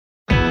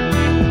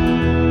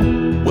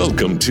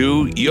Welcome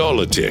to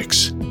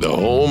Y'all-itics, the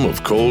home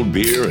of cold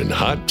beer and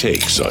hot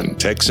takes on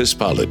Texas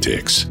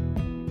politics.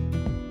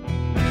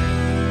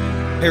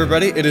 Hey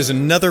everybody, it is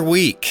another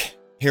week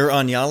here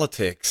on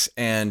Y'all-itics,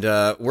 and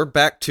we're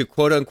back to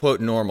quote-unquote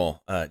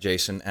normal,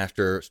 Jason,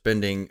 after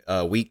spending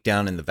a week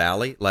down in the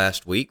Valley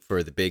last week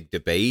for the big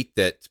debate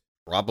that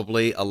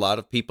probably a lot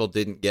of people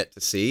didn't get to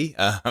see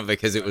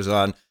because it was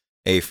on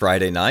a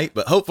Friday night,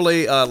 but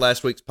hopefully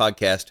last week's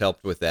podcast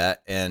helped with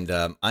that. And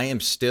I am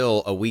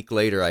still a week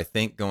later, I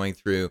think, going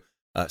through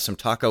some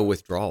taco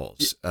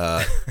withdrawals.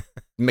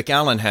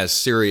 McAllen has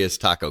serious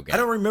taco game. I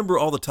don't remember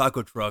all the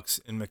taco trucks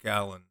in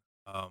McAllen,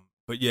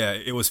 but yeah,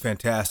 it was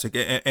fantastic.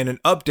 And an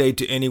update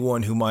to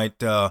anyone who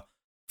might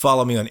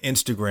follow me on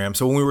Instagram.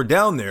 So when we were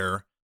down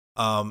there,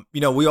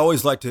 we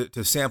always like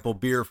to sample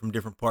beer from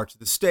different parts of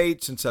the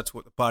state, since that's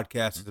what the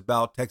podcast is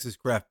about, Texas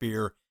craft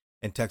beer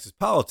and Texas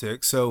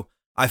politics. So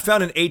I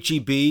found an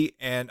HEB,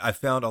 and I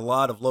found a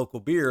lot of local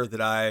beer that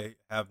I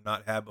have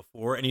not had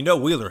before. And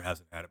Wheeler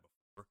hasn't had it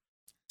before.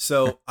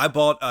 So I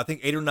bought, I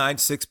think, 8 or 9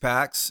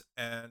 6-packs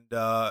and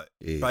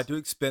tried to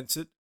expense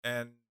it.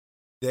 And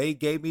they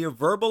gave me a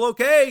verbal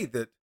okay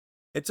that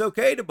it's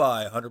okay to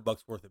buy $100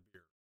 worth of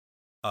beer.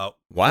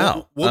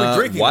 Wow. We'll be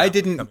drinking why that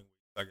didn't coming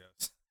week, I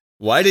guess.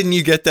 Why didn't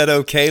you get that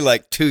okay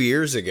like 2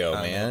 years ago,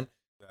 man?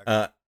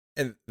 Exactly.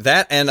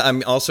 And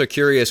I'm also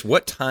curious,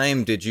 what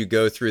time did you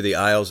go through the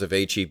aisles of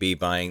HEB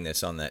buying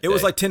this on that day? It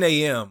was like 10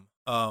 a.m.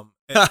 Oh,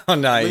 nice.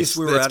 At least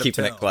we were That's out of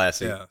keeping town. it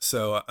classy. Yeah.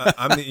 So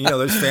I'm,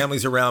 there's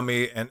families around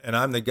me, and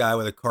I'm the guy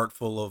with a cart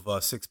full of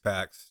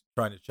 6-packs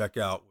trying to check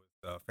out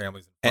with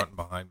families in front and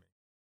behind me.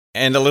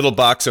 And a little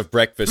box of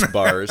breakfast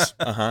bars.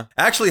 Uh-huh.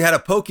 I actually had a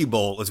poke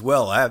bowl as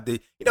well. I have you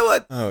know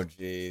what? Oh,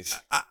 geez.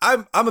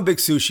 I'm a big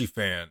sushi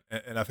fan,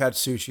 and I've had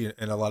sushi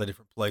in a lot of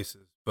different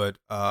places, but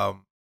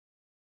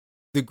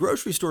the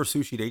grocery store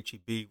sushi at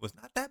HEB was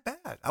not that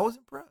bad. I was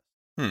impressed.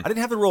 I didn't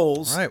have the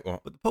rolls, right, well,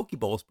 but the poke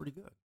bowl is pretty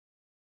good.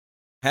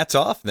 Hats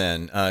off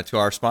then to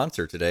our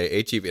sponsor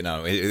today, HEB.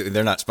 No,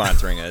 they're not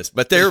sponsoring us,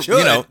 but they're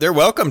they're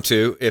welcome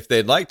to if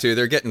they'd like to.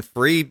 They're getting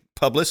free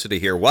publicity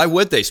here. Why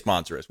would they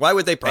sponsor us? Why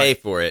would they pay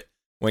for it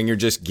when you're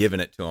just giving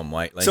it to them,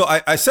 Whiteley? So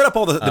I set up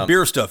all the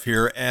beer stuff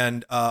here,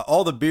 and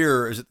all the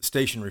beer is at the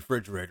station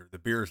refrigerator. The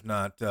beer is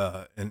not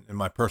in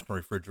my personal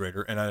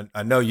refrigerator, and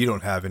I know you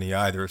don't have any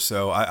either.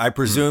 So I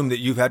presume that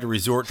you've had to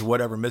resort to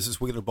whatever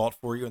Mrs. Wheeler bought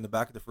for you in the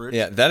back of the fridge.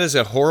 Yeah, that is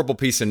a horrible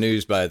piece of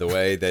news, by the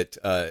way, that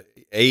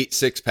 8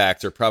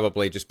 6-packs are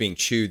probably just being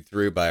chewed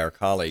through by our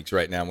colleagues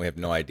right now, and we have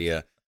no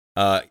idea.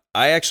 I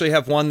actually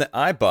have one that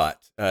I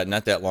bought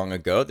not that long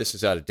ago. This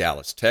is out of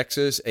Dallas,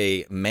 Texas,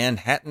 a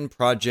Manhattan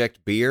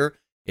Project beer.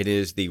 It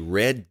is the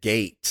Red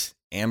Gate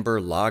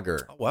Amber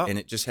Lager. Oh, wow. And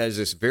it just has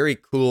this very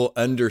cool,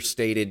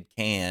 understated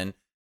can,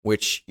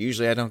 which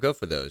usually I don't go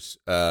for those.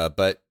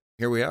 But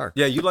here we are.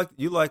 Yeah, you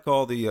like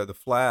all the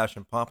flash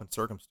and pomp and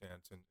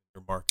circumstance in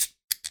your market.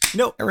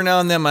 Every now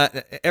and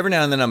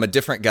then I'm a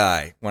different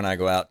guy when I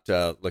go out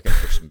looking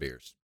for some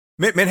beers.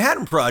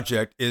 Manhattan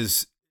Project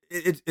is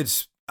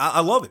it's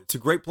I love it. It's a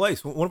great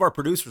place. One of our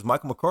producers,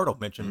 Michael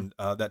McCardle, mentioned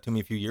that to me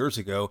a few years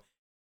ago.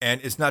 And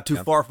it's not too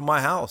far from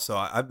my house, so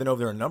I've been over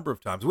there a number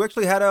of times. We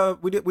actually had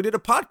we did a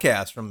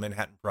podcast from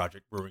Manhattan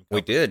Project Brewing Company.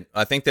 We did.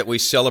 I think that we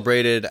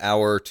celebrated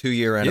our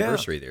 2-year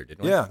anniversary there,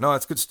 didn't we? Yeah, no,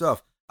 that's good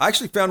stuff. I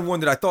actually found one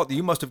that I thought that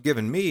you must have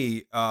given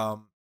me.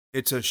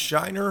 It's a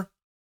Shiner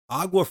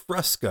Agua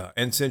Fresca,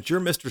 and since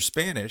you're Mr.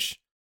 Spanish,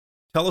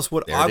 tell us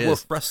what Agua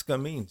Fresca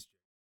means.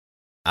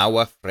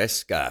 Agua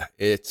Fresca.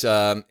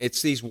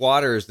 It's these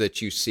waters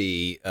that you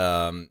see.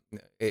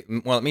 It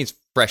means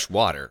fresh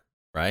water.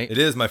 Right? It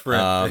is, my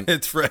friend.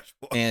 It's fresh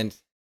water. And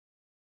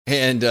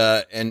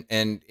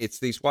it's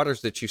these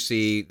waters that you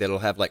see that'll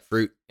have like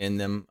fruit in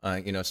them.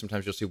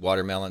 Sometimes you'll see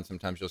watermelon,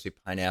 sometimes you'll see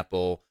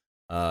pineapple,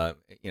 et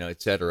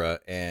cetera.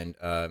 And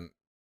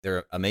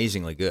they're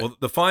amazingly good. Well,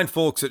 the fine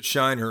folks at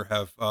Shiner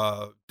have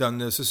done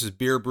this. This is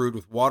beer brewed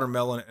with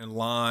watermelon and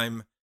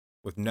lime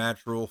with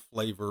natural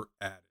flavor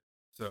added.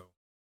 So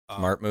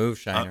smart move,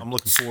 Shiner. I'm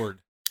looking forward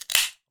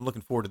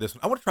to this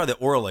one. I want to try the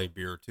Orale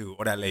beer too.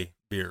 Orale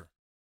beer.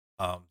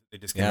 They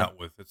just came out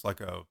with. It's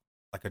like a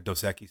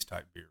Dos Equis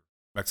type beer,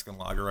 Mexican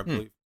lager, I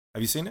believe.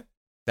 Have you seen it?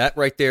 That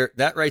right there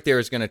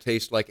is going to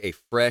taste like a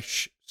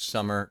fresh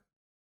summer,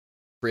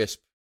 crisp,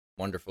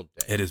 wonderful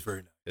day. It is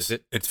very nice. Is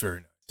it? It's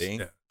very nice. See?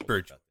 Yeah,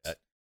 very nice. That.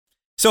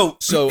 So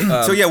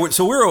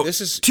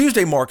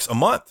Tuesday marks a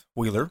month,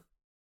 Wheeler,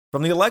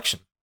 from the election.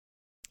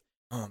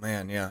 Oh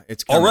man, yeah,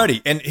 it's coming.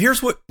 Already. And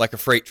here's what, like a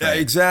freight train.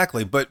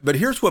 Exactly. But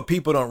here's what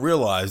people don't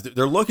realize.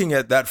 They're looking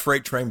at that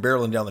freight train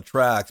barreling down the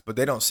tracks, but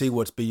they don't see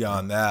what's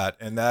beyond that.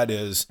 And that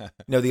is,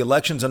 the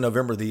election's on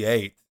November the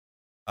 8th.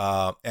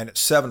 And at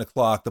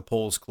 7:00, the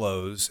polls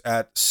close.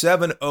 At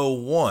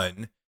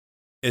 7:01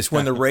 is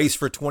when the race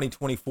for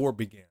 2024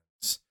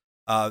 begins.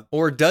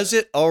 Or does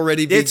it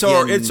already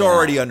begin? It's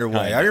already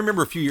underway. I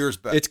remember a few years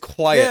back. It's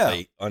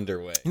quietly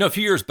underway. A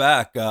few years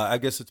back, I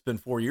guess it's been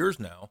 4 years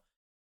now.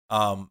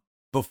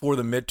 Before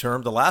the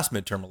last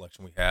midterm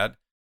election we had,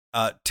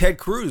 Ted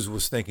Cruz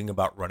was thinking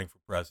about running for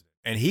president,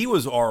 and he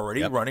was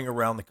already running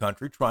around the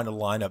country trying to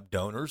line up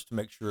donors to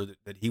make sure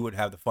that he would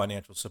have the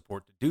financial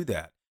support to do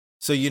that.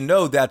 So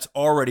that's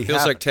already feels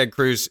happening. Like Ted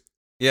Cruz.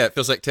 Yeah, it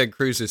feels like Ted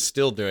Cruz is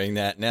still doing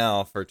that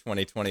now for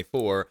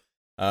 2024.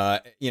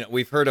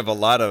 We've heard of a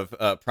lot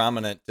of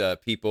prominent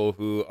people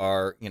who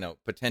are,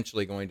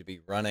 potentially going to be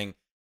running.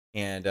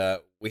 And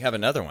we have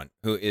another one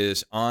who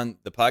is on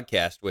the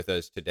podcast with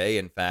us today,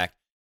 in fact.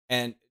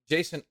 And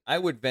Jason, I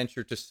would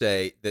venture to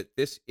say that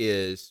this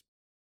is,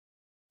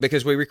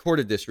 because we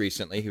recorded this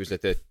recently. He was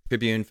at the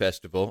Tribune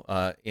Festival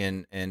at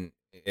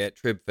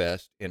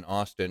TribFest in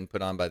Austin,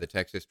 put on by the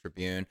Texas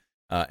Tribune.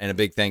 And a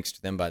big thanks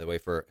to them, by the way,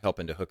 for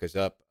helping to hook us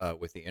up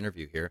with the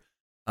interview here.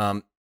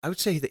 I would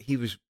say that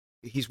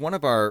he's one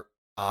of our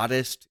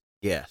oddest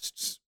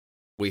guests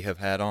we have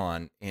had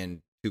on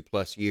in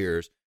 2+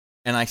 years.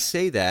 And I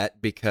say that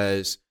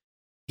because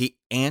he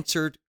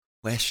answered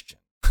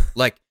questions.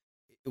 Like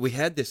we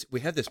had this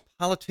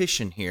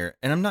politician here,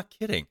 and I'm not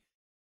kidding.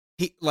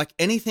 He, like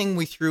anything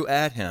we threw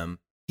at him,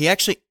 he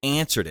actually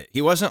answered it.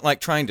 He wasn't like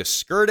trying to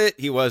skirt it.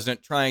 He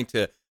wasn't trying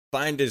to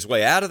find his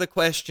way out of the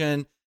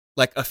question.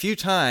 Like a few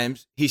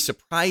times he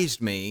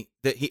surprised me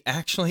that he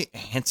actually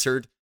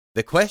answered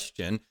the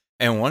question.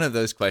 And one of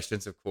those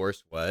questions, of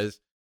course, was,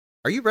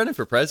 are you running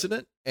for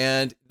president?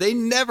 And they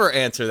never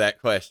answer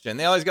that question.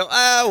 They always go,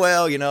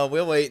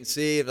 we'll wait and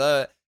see.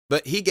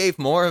 But he gave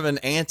more of an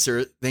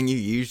answer than you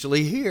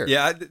usually hear.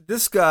 Yeah,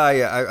 this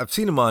guy, I've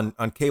seen him on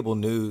cable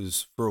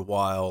news for a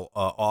while,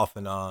 off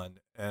and on.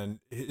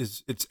 And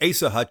it's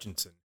Asa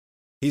Hutchinson.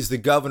 He's the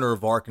governor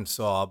of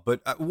Arkansas.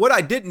 But what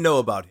I didn't know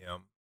about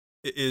him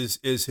is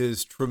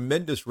his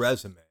tremendous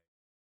resume.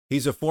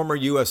 He's a former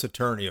U.S.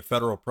 attorney, a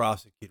federal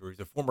prosecutor. He's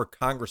a former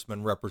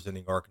congressman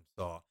representing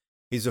Arkansas.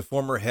 He's a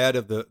former head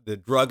of the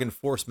Drug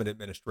Enforcement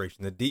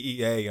Administration, the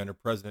DEA, under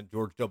President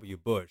George W.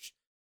 Bush.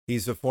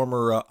 He's a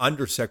former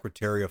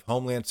undersecretary of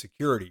Homeland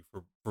Security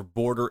for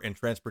Border and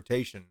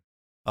Transportation,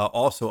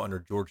 also under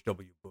George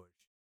W. Bush.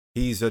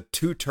 He's a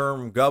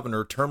 2-term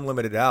governor, term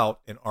limited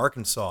out in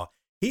Arkansas.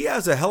 He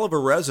has a hell of a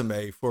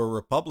resume for a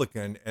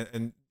Republican,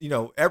 and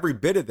every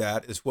bit of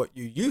that is what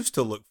you used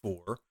to look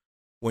for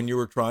when you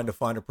were trying to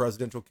find a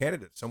presidential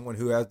candidate, someone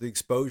who has the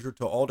exposure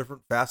to all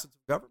different facets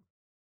of government.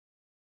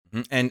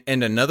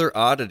 And another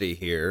oddity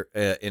here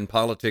in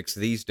politics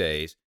these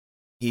days,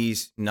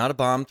 he's not a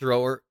bomb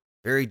thrower,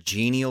 very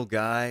genial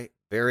guy,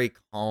 very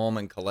calm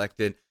and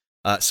collected.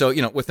 So,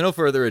 with no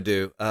further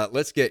ado,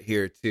 let's get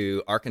here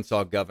to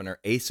Arkansas Governor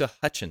Asa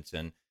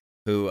Hutchinson,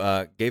 who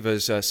gave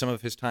us some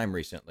of his time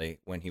recently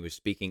when he was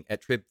speaking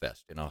at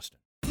TribFest in Austin.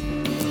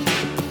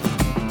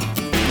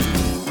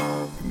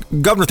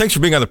 Governor, thanks for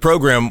being on the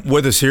program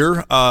with us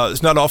here.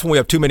 It's not often we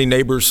have too many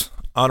neighbors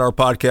on our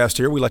podcast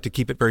here. We like to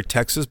keep it very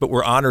Texas, but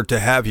we're honored to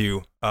have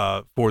you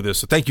for this.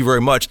 So thank you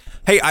very much.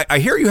 Hey, I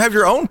hear you have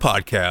your own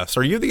podcast.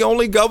 Are you the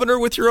only governor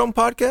with your own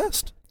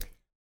podcast?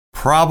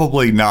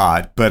 Probably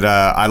not, but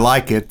I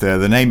like it.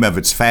 The name of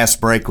it's Fast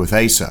Break with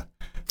Asa.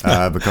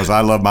 Because I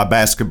love my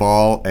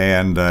basketball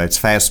and it's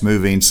fast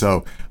moving.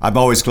 So I'm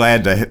always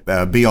glad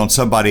to be on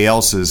somebody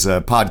else's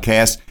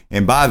podcast.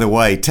 And by the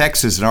way,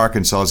 Texas and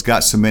Arkansas has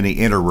got so many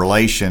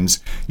interrelations.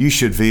 You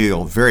should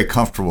feel very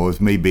comfortable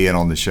with me being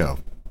on the show.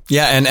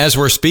 Yeah, and as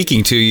we're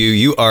speaking to you,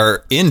 you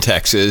are in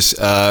Texas with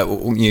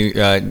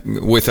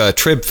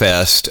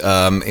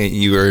TribFest.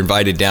 You were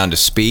invited down to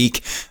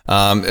speak.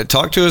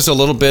 Talk to us a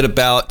little bit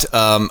about,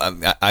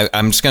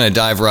 I'm just going to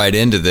dive right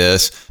into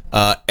this.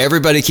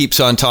 Everybody keeps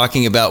on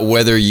talking about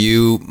whether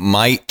you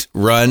might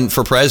run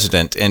for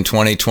president in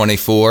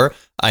 2024.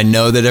 I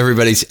know that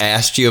everybody's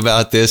asked you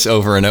about this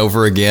over and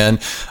over again.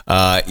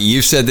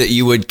 You said that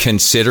you would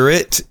consider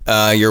it.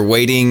 You're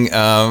waiting,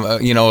 a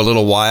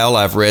little while.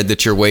 I've read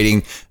that you're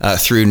waiting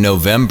through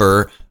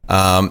November.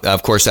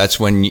 Of course, that's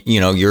when,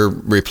 your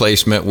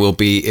replacement will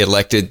be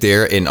elected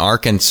there in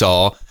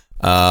Arkansas.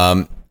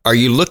 Are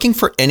you looking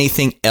for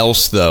anything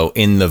else, though,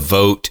 in the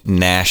vote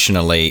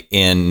nationally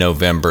in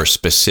November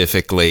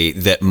specifically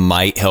that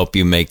might help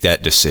you make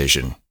that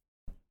decision?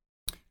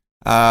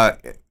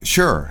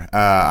 Sure.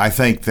 I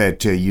think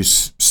that you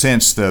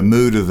sense the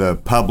mood of the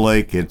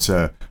public. It's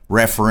a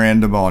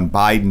referendum on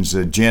Biden's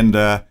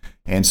agenda,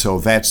 and so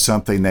that's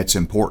something that's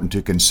important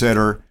to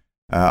consider.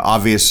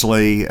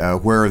 Obviously,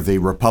 where the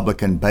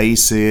Republican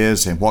base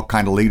is and what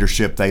kind of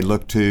leadership they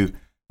look to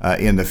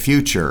in the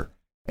future.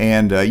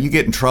 And you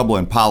get in trouble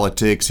in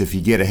politics if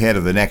you get ahead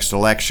of the next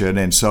election.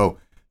 And so,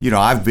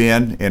 I've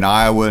been in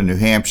Iowa, New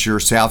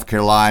Hampshire, South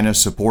Carolina,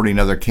 supporting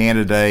other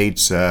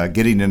candidates,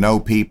 getting to know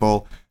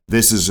people.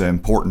 This is an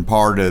important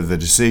part of the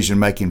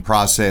decision-making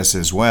process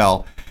as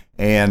well.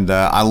 And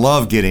I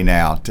love getting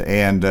out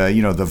and,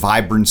 the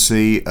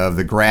vibrancy of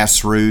the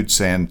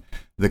grassroots and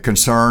the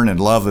concern and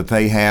love that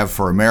they have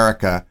for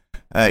America.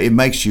 It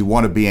makes you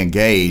want to be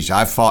engaged.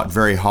 I've fought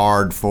very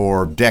hard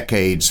for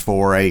decades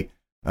for a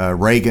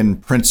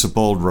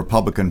Reagan-principled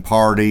Republican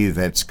Party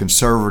that's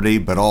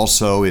conservative but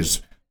also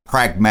is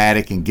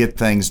pragmatic and get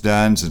things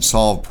done and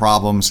solve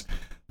problems.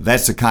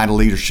 That's the kind of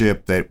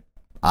leadership that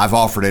I've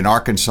offered in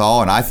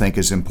Arkansas and I think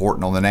is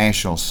important on the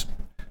national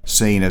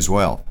scene as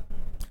well.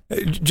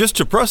 Just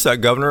to press that,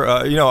 Governor,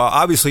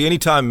 obviously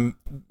anytime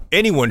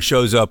anyone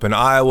shows up in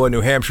Iowa,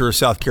 New Hampshire, or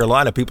South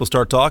Carolina, people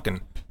start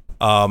talking.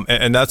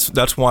 And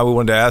that's why we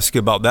wanted to ask you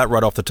about that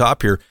right off the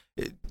top here.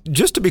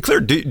 Just to be clear,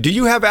 do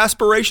you have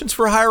aspirations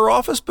for higher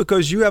office?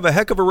 Because you have a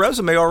heck of a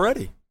resume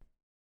already.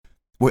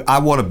 Well, I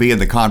want to be in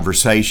the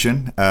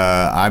conversation.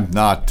 I'm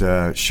not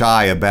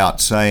shy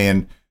about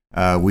saying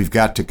we've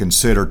got to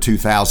consider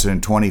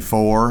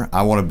 2024.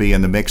 I want to be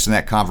in the mix in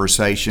that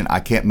conversation. I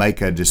can't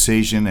make a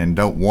decision and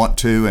don't want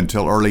to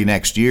until early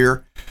next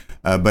year.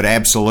 But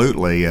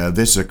absolutely,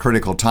 this is a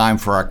critical time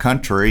for our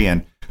country,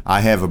 and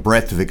I have a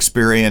breadth of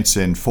experience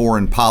in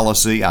foreign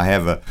policy. I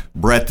have a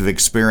breadth of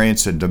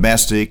experience in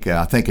domestic.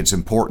 I think it's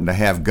important to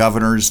have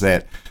governors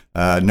that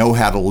know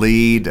how to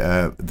lead,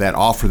 that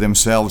offer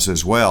themselves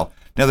as well.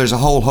 Now, there's a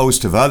whole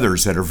host of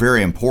others that are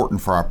very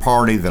important for our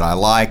party that I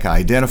like, I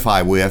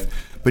identify with,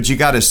 but you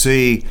got to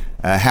see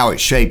how it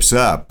shapes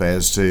up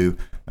as to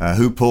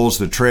who pulls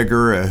the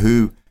trigger,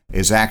 who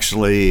is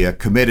actually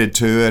committed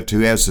to it, who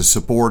has the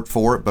support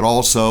for it, but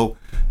also,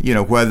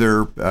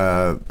 whether,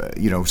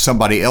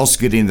 somebody else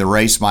getting in the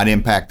race might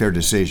impact their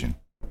decision.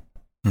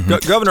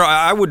 Mm-hmm. Governor,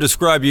 I would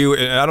describe you,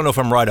 and I don't know if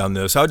I'm right on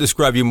this, I would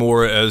describe you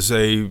more as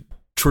a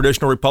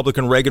traditional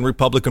Republican, Reagan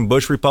Republican,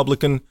 Bush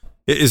Republican.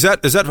 Is that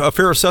a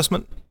fair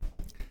assessment?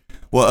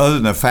 Well, other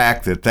than the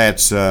fact that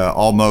that's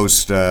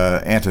almost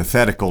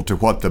antithetical to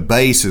what the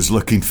base is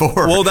looking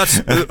for. Well, that's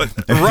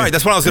right.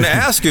 That's what I was going to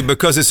ask you,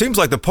 because it seems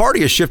like the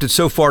party has shifted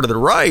so far to the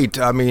right.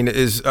 I mean,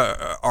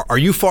 are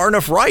you far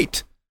enough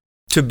right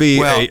to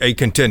be a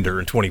contender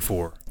in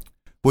 24?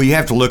 Well, you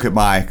have to look at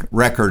my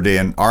record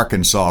in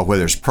Arkansas,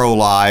 whether it's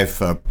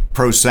pro-life,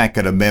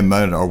 pro-Second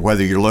Amendment, or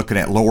whether you're looking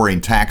at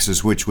lowering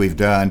taxes, which we've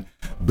done,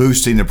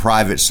 boosting the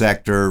private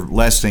sector,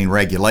 lessening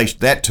regulation.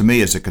 That, to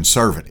me, is a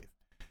conservative.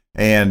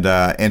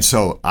 And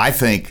so I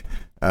think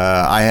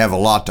I have a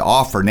lot to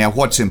offer. Now,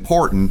 what's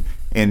important,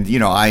 and,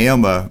 I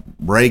am a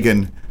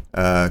Reagan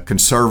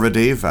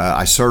conservative.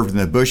 I served in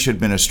the Bush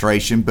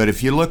administration. But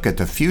if you look at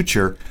the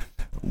future,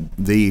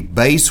 the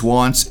base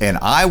wants, and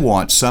I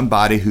want,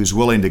 somebody who's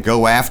willing to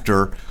go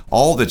after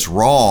all that's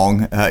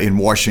wrong in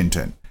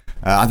Washington.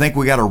 I think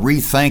we got to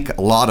rethink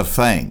a lot of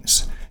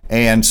things.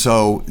 And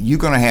so you're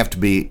going to have to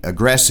be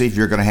aggressive.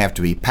 You're going to have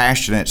to be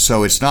passionate.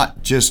 So it's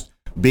not just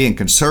being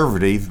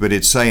conservative, but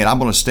it's saying, I'm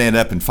going to stand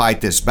up and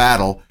fight this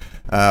battle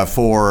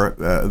for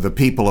the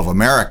people of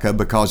America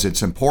because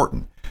it's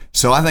important.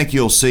 So I think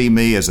you'll see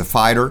me as a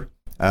fighter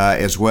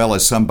as well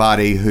as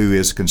somebody who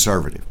is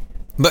conservative.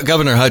 But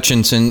Governor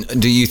Hutchinson,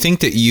 do you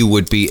think that you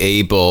would be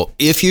able,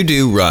 if you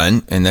do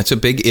run, and that's a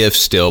big if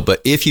still, but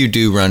if you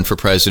do run for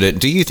president,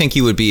 do you think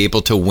you would be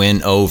able to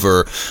win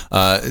over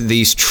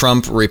these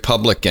Trump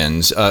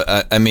Republicans?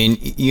 I mean,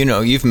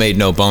 you've made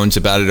no bones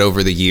about it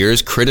over the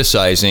years,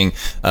 criticizing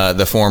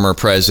the former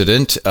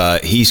president.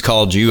 He's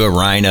called you a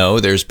rhino.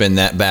 There's been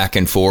that back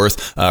and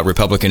forth,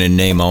 Republican in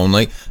name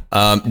only.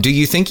 Do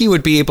you think you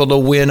would be able to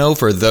win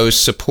over those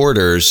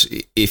supporters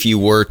if you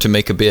were to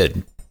make a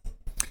bid?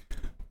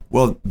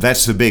 Well,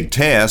 that's the big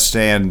test.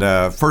 And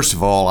first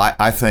of all,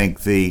 I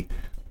think the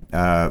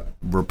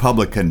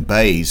Republican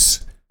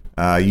base,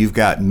 you've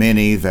got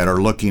many that are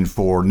looking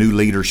for new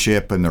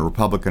leadership in the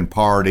Republican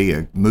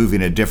Party,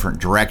 moving a different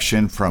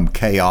direction from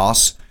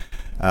chaos.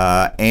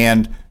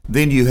 And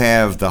then you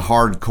have the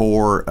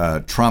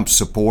hardcore Trump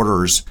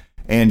supporters.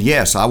 And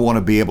yes, I want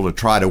to be able to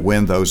try to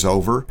win those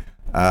over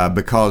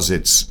because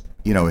it's,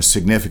 a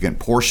significant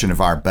portion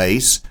of our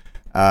base.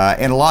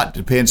 And a lot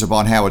depends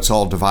upon how it's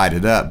all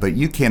divided up. But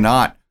you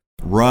cannot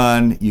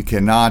run, you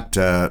cannot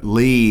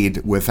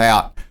lead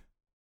without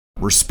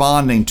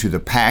responding to the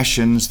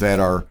passions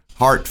that are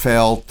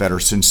heartfelt, that are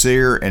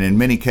sincere, and in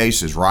many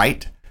cases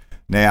right.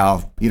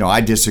 Now, I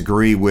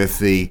disagree with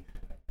the,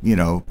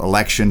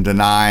 election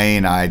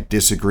denying. I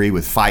disagree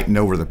with fighting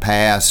over the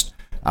past.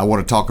 I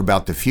want to talk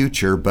about the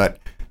future, but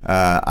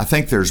I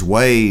think there's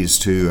ways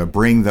to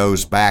bring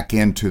those back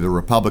into the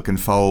Republican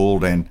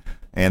fold, and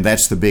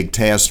that's the big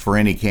test for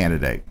any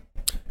candidate.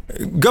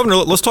 Governor,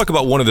 let's talk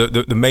about one of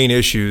the main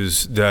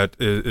issues that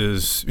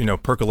is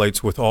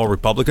percolates with all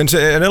Republicans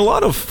and a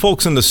lot of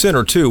folks in the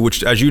center too,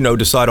 which, as you know,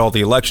 decide all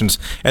the elections,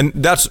 and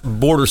that's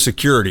border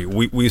security.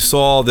 We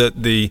saw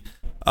that the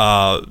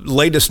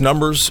latest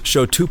numbers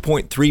show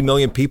 2.3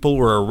 million people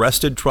were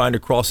arrested trying to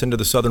cross into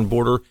the southern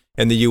border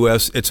in the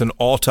U.S. It's an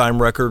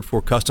all-time record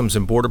for Customs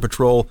and Border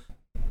Patrol.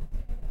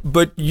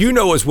 But you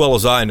know as well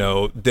as I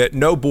know that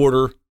no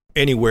border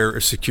anywhere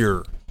is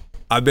secure.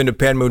 I've been to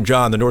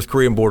Panmunjom, the North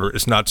Korean border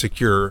is not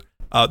secure.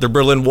 The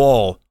Berlin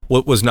Wall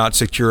was not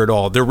secure at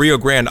all. The Rio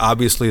Grande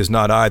obviously is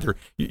not either.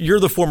 You're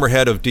the former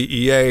head of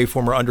DEA,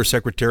 former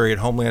undersecretary at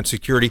Homeland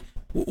Security.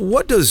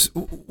 What does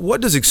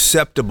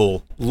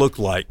acceptable look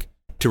like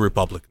to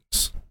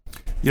Republicans?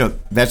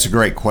 That's a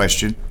great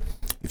question.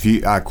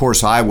 Of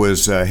course, I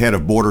was head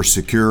of border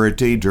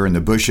security during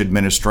the Bush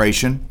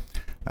administration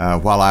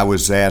while I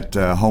was at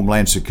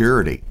Homeland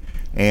Security.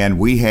 And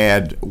we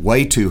had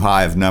way too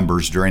high of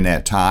numbers during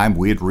that time.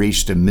 We had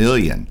reached 1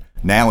 million.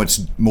 Now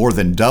it's more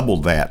than double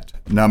that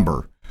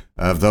number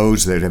of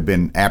those that have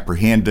been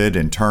apprehended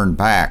and turned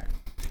back.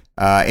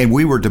 And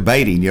we were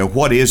debating,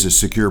 what is a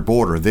secure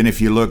border? Then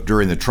if you look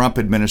during the Trump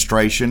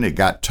administration, it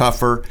got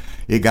tougher.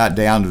 It got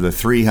down to the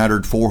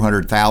 $300,000,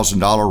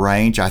 $400,000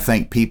 range. I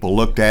think people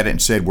looked at it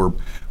and said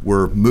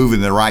we're moving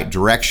in the right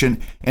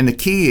direction. And the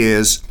key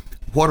is,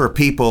 what are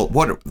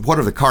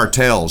the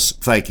cartels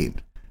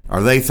thinking?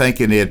 Are they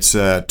thinking it's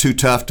too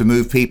tough to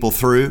move people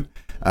through?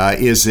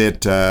 Is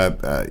it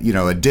a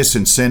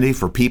disincentive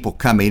for people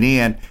coming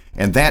in?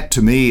 And that,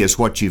 to me, is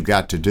what you've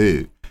got to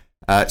do.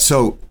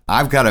 So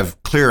I've got a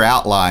clear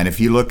outline. If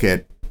you look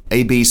at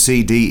A, B,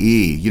 C, D,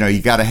 E,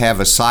 you got to have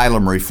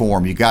asylum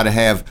reform. You got to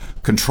have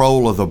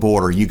control of the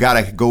border. You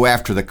got to go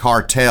after the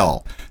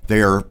cartel.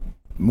 They're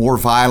more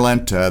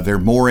violent. They're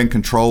more in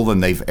control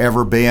than they've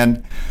ever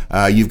been.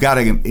 You've got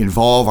to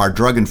involve our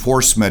drug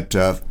enforcement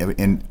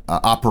in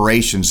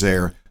operations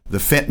there. The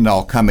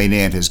fentanyl coming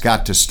in has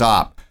got to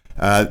stop.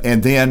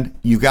 And then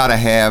you've got to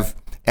have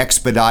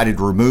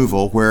expedited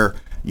removal where,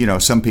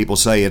 some people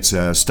say it's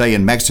a stay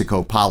in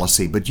Mexico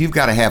policy, but you've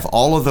got to have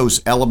all of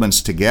those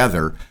elements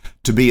together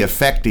to be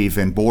effective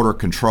in border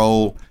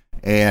control,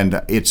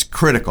 and it's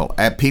critical.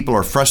 People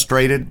are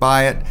frustrated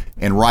by it,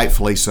 and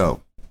rightfully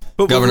so.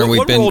 But Governor,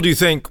 what role do you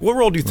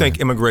think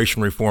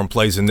immigration reform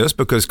plays in this?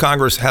 Because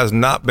Congress has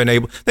not been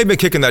able, they've been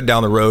kicking that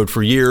down the road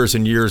for years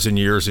and years and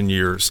years and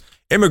years.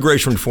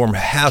 Immigration reform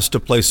has to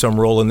play some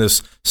role in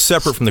this,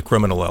 separate from the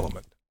criminal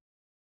element.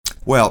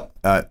 Well,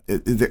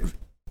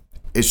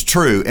 it's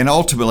true. And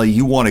ultimately,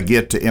 you want to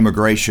get to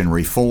immigration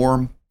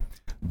reform.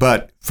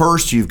 But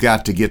first, you've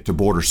got to get to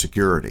border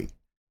security.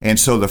 And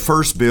so the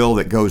first bill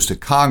that goes to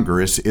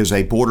Congress is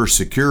a border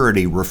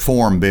security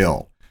reform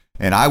bill.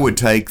 And I would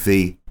take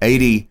the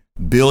 $80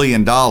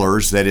 billion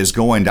that is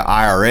going to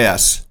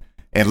IRS,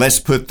 and let's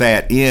put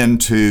that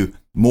into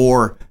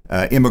more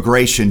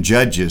immigration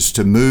judges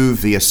to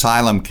move the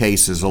asylum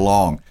cases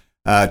along,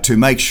 to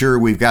make sure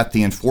we've got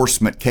the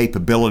enforcement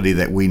capability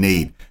that we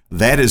need.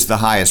 That is the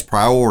highest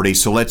priority.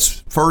 So let's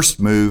first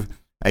move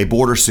a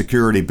border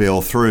security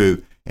bill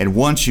through. And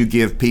once you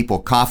give people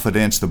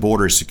confidence the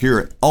border is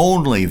secure,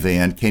 only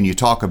then can you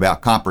talk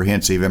about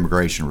comprehensive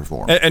immigration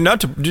reform. And not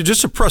to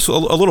just to press a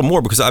little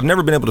more, because I've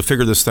never been able to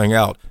figure this thing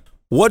out.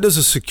 What does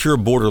a secure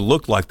border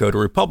look like, though, to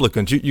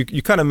Republicans?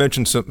 You kind of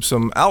mentioned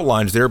some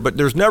outlines there, but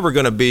there's never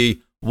going to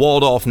be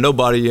walled off,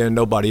 nobody in,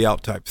 nobody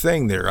out type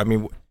thing there. I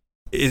mean,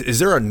 is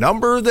there a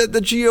number that the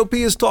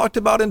GOP has talked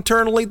about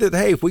internally that,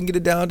 hey, if we can get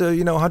it down to,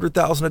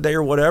 100,000 a day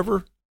or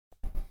whatever?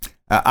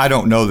 I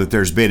don't know that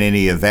there's been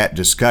any of that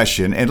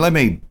discussion. And let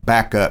me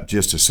back up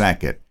just a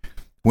second.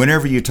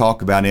 Whenever you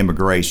talk about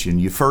immigration,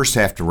 you first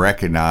have to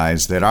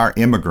recognize that our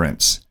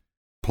immigrants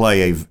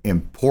play an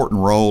important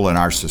role in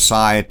our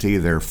society.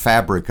 They're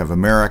fabric of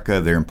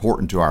America. They're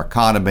important to our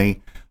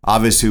economy.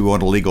 Obviously, we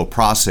want a legal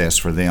process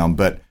for them,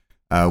 but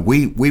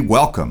we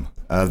welcome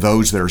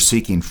those that are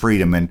seeking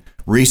freedom. And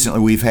recently,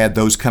 we've had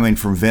those coming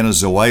from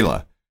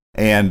Venezuela,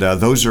 and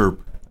those are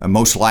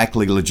most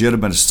likely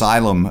legitimate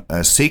asylum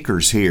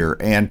seekers here.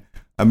 And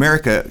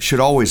America should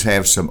always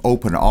have some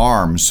open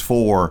arms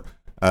for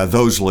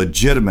those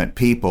legitimate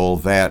people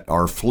that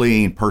are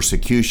fleeing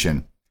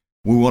persecution.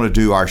 We want to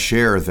do our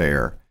share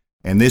there,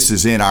 and this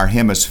is in our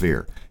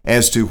hemisphere.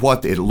 As to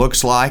what it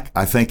looks like,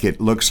 I think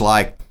it looks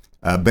like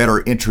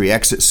better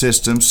entry-exit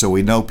systems, so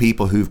we know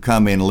people who've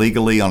come in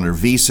legally on their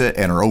visa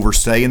and are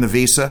overstaying the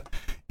visa.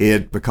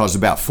 Because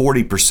about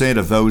 40%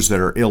 of those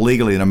that are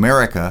illegally in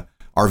America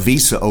are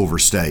visa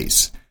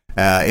overstays.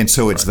 And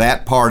so it's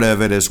that part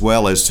of it, as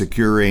well as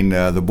securing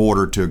the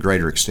border to a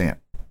greater extent.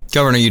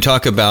 Governor, you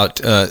talk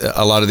about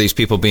a lot of these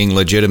people being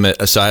legitimate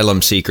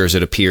asylum seekers,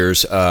 it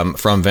appears,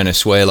 from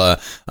Venezuela.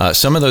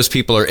 Some of those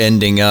people are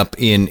ending up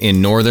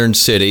in northern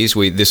cities.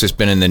 This has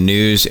been in the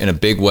news in a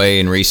big way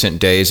in recent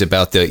days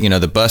about the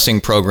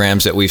busing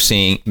programs that we've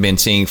been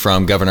seeing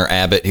from Governor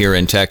Abbott here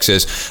in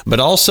Texas, but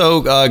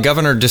also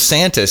Governor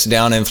DeSantis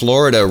down in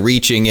Florida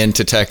reaching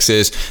into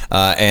Texas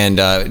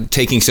and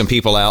taking some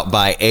people out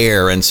by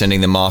air and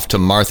sending them off to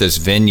Martha's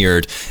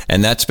Vineyard.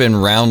 And that's been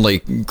roundly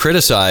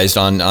criticized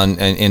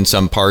in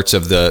some parts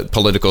of the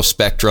political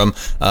spectrum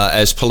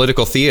as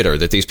political theater,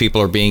 that these people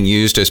are being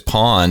used as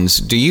pawns.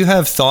 Do you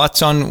have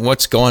thoughts on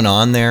what's going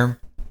on there?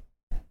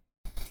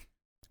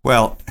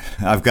 Well,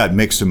 I've got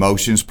mixed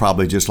emotions,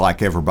 probably just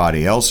like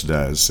everybody else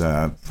does.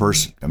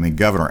 First,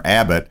 Governor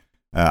Abbott,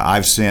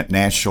 I've sent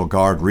National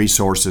Guard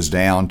resources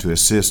down to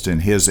assist in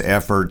his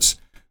efforts.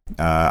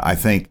 I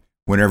think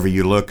whenever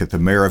you look at the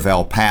mayor of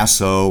El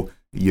Paso,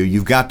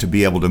 you've got to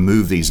be able to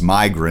move these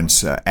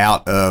migrants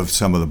out of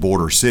some of the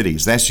border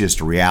cities. That's just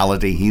a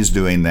reality. He's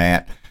doing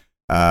that.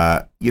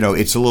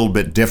 It's a little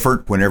bit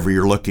different whenever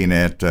you're looking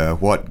at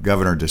what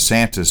Governor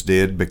DeSantis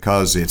did,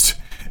 because it's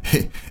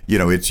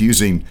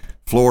using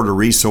Florida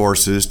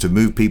resources to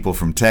move people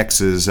from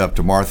Texas up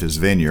to Martha's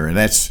Vineyard, and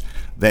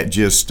that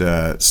just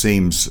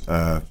seems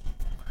a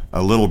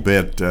little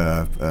bit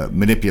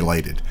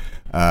manipulated.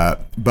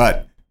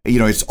 But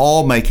it's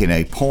all making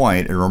a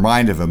point and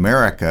remind of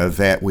America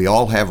that we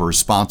all have a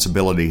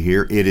responsibility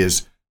here. It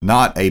is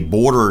not a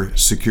border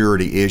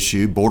security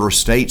issue, border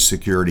state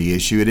security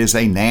issue. It is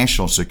a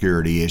national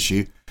security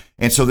issue.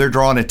 And so they're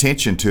drawing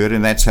attention to it,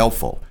 and that's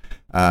helpful.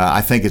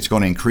 I think it's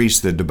going to increase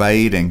the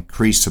debate,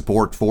 increase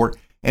support for it.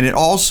 And it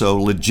also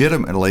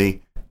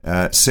legitimately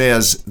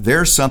says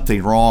there's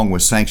something wrong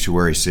with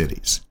sanctuary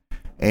cities.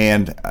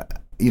 And,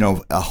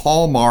 a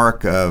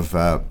hallmark of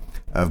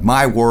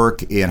my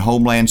work in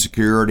Homeland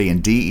Security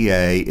and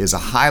DEA is a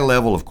high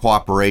level of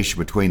cooperation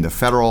between the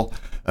federal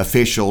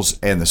officials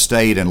and the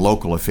state and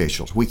local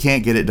officials. We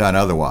can't get it done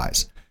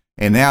otherwise.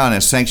 And now in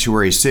a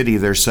sanctuary city,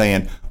 they're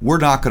saying, we're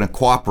not going to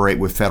cooperate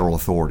with federal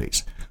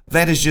authorities.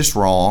 That is just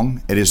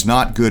wrong. It is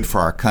not good for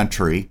our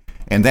country.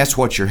 And that's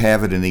what you're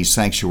having in these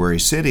sanctuary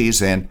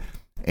cities. And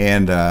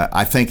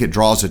I think it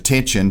draws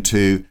attention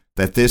to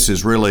that this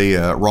is really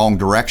a wrong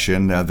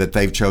direction that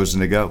they've chosen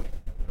to go.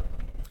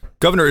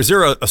 Governor, is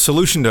there a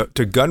solution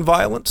to gun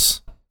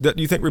violence that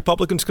you think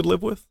Republicans could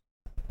live with?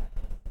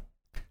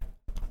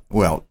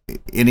 Well,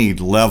 any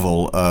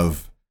level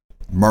of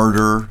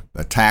murder,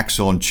 attacks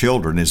on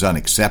children is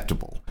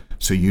unacceptable.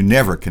 So you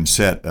never can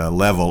set a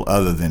level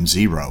other than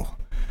zero.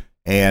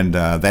 And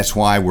that's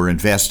why we're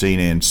investing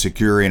in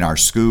securing our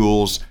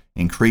schools,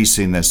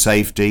 increasing the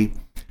safety.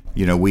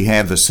 We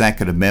have the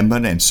Second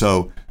Amendment, and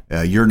so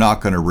you're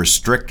not going to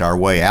restrict our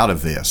way out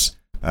of this.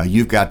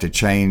 You've got to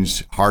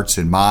change hearts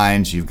and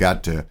minds. You've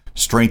got to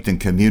strengthen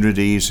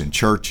communities and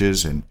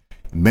churches and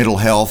mental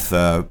health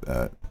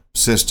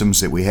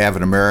systems that we have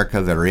in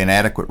America that are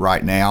inadequate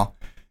right now.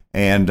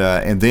 And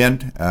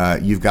then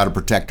you've got to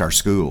protect our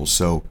schools.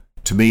 So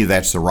to me,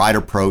 that's the right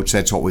approach.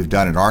 That's what we've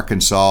done in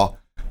Arkansas.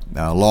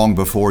 Long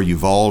before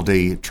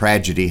Uvalde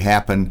tragedy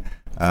happened,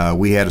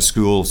 we had a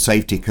school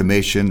safety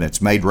commission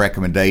that's made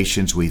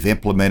recommendations. We've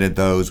implemented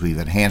those. We've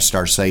enhanced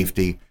our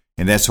safety.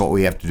 And that's what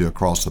we have to do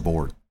across the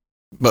board.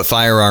 But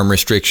firearm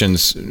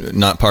restrictions,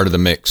 not part of the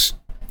mix?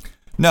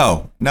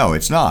 No,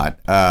 it's not.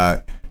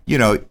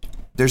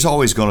 There's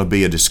always going to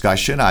be a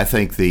discussion. I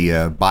think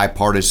the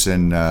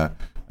bipartisan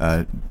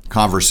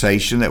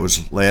conversation that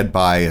was led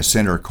by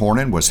Senator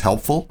Cornyn was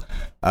helpful.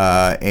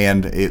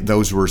 And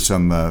those were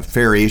some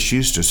fair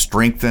issues to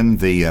strengthen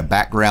the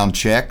background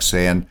checks,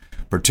 and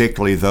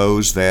particularly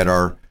those that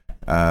are,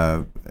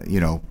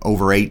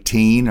 over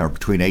 18 or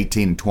between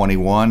 18 and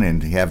 21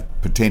 and have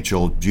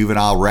potential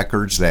juvenile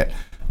records that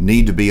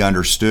need to be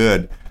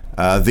understood.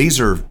 These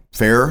are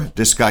fair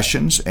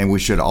discussions, and we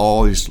should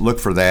always look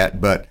for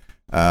that. But,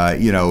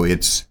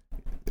 it's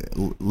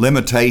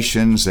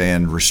limitations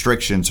and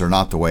restrictions are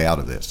not the way out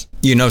of this.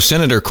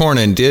 Senator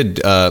Cornyn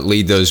did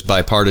lead those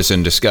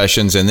bipartisan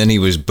discussions, and then he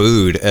was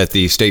booed at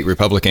the state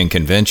Republican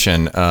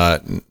convention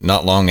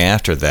not long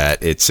after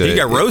that. He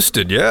got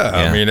roasted,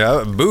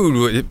 yeah.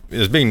 Booed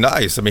is being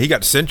nice. He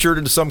got censured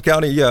in some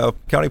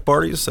county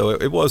parties, so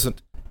it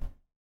wasn't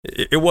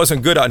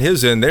good on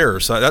his end there.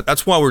 So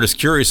that's why we're just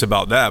curious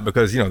about that,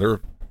 because there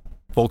are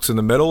folks in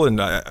the middle, and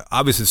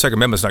obviously the Second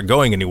Amendment's not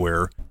going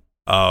anywhere.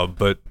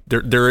 But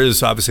there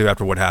is, obviously,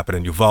 after what happened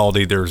in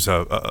Uvalde, there's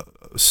a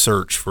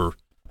search for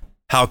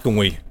how can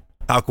we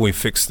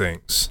fix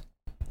things.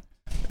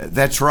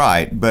 That's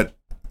right. But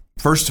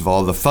first of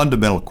all, the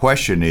fundamental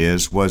question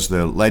was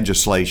the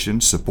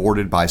legislation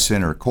supported by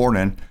Senator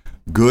Cornyn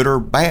good or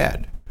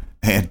bad?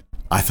 And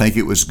I think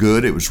it was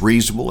good. It was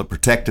reasonable. It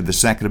protected the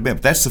Second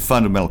Amendment. That's the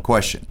fundamental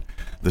question.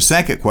 The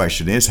second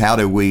question is, how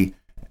do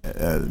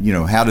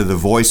the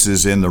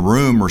voices in the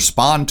room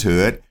respond to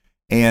it?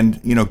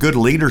 And, good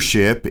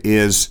leadership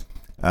is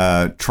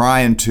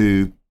trying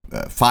to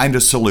find a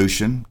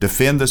solution,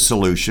 defend the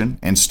solution,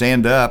 and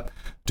stand up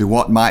to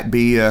what might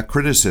be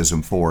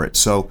criticism for it.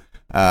 So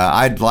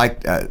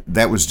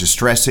that was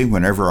distressing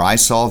whenever I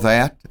saw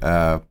that.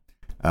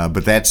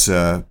 But that's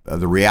the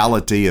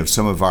reality of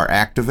some of our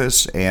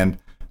activists. And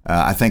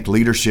I think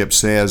leadership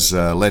says,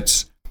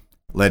 let's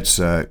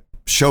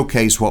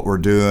showcase what we're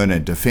doing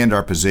and defend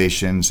our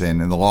positions.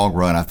 And in the long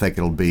run, I think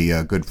it'll be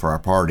good for our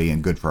party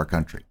and good for our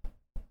country.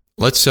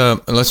 Let's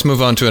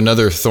move on to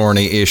another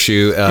thorny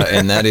issue,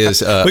 and that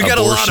is we got abortion. A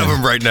lot of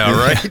them right now,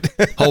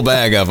 right? Whole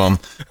bag of them.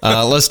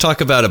 Let's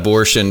talk about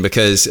abortion,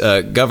 because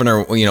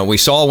Governor, we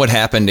saw what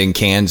happened in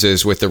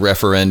Kansas with the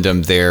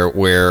referendum there,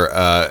 where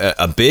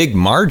a big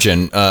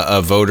margin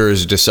of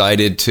voters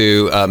decided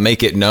to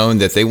make it known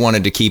that they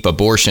wanted to keep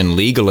abortion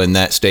legal in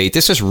that state.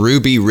 This is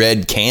ruby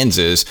red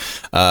Kansas,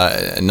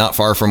 not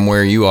far from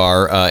where you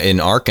are in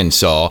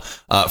Arkansas.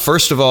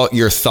 First of all,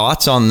 your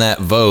thoughts on that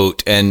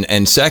vote,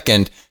 and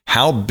second,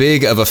 how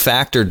big of a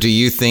factor do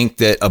you think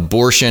that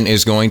abortion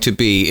is going to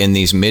be in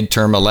these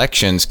midterm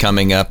elections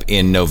coming up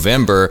in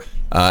November?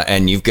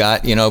 And you've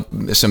got,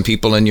 some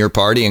people in your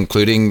party,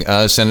 including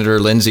Senator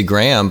Lindsey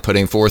Graham,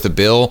 putting forth a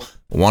bill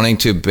wanting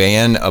to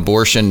ban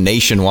abortion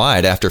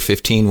nationwide after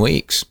 15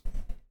 weeks.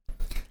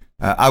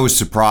 I was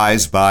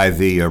surprised by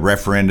the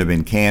referendum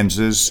in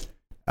Kansas.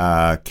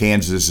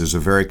 Kansas is a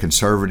very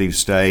conservative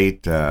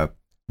state.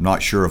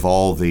 not sure of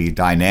all the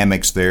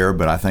dynamics there,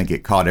 but I think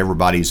it caught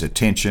everybody's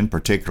attention,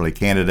 particularly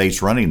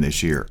candidates running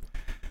this year.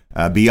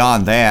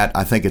 Beyond that,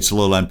 I think it's a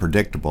little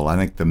unpredictable. I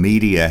think the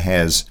media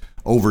has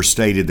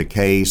overstated the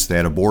case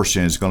that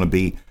abortion is going to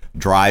be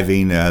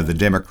driving the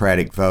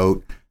Democratic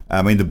vote.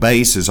 I mean, the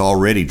base is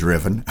already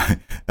driven.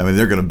 I mean,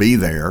 they're going to be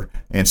there.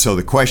 And so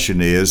the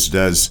question is,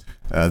 does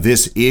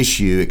this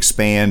issue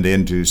expand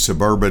into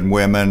suburban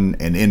women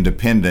and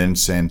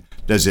independents, and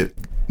does it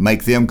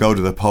make them go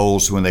to the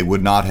polls when they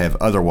would not have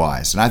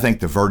otherwise? And I think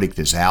the verdict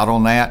is out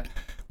on that.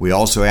 We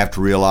also have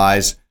to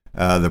realize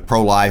the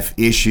pro-life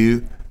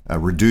issue,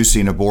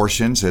 reducing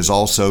abortions, has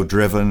also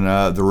driven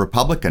the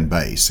Republican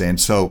base. And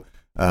so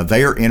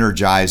they are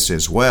energized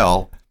as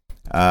well.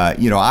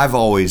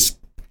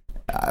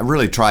 I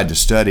really tried to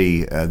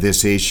study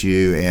this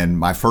issue, and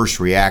my first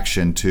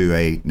reaction to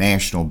a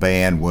national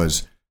ban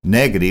was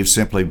negative,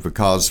 simply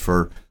because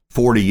for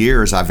 40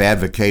 years I've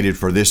advocated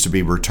for this to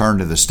be returned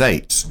to the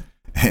states.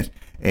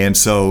 And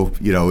so,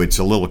 it's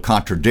a little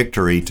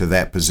contradictory to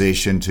that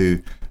position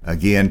to,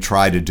 again,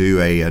 try to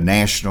do a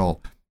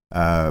national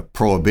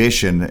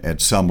prohibition at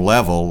some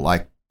level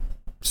like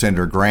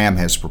Senator Graham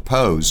has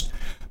proposed.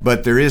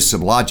 But there is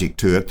some logic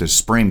to it. The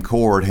Supreme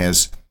Court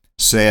has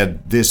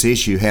said this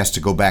issue has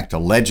to go back to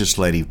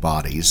legislative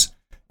bodies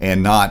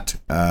and not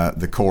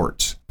the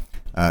courts.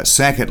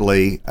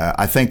 Secondly,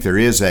 I think there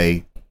is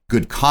a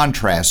good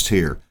contrast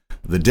here.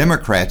 The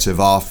Democrats have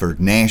offered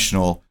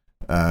national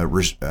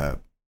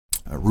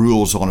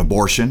rules on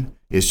abortion.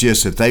 It's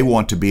just that they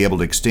want to be able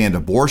to extend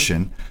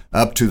abortion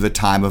up to the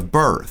time of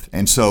birth.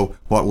 And so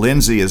what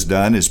Lindsey has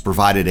done is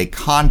provided a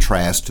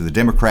contrast to the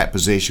Democrat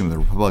position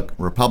with the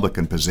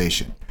Republican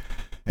position.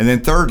 And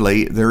then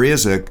thirdly, there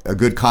is a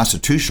good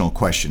constitutional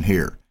question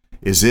here.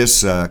 Is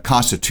this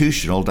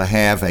constitutional to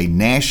have a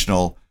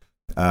national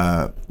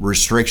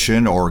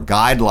restriction or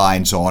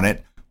guidelines on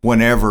it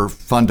whenever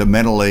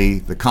fundamentally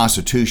the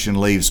Constitution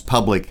leaves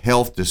public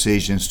health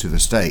decisions to the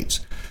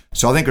states?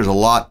 So I think there's a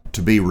lot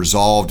to be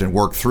resolved and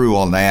worked through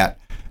on that.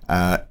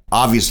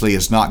 Obviously,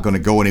 it's not going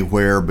to go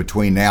anywhere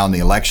between now and the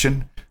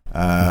election,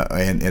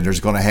 and there's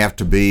going to have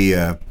to be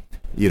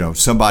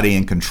somebody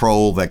in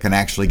control that can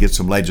actually get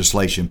some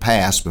legislation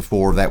passed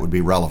before that would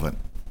be relevant.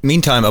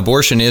 Meantime,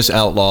 abortion is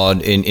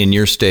outlawed in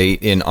your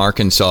state, in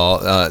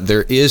Arkansas.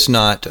 There is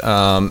not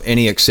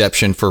any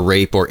exception for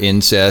rape or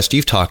incest.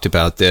 You've talked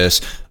about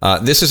this.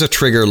 This is a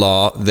trigger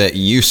law that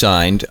you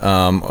signed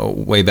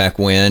way back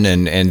when.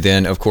 And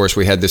then, of course,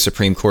 we had the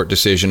Supreme Court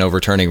decision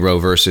overturning Roe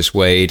versus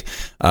Wade.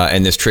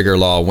 And this trigger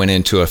law went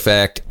into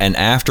effect. And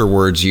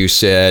afterwards, you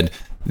said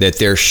that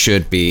there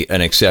should be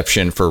an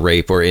exception for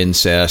rape or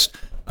incest.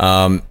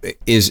 First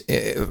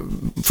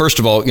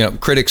of all,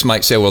 critics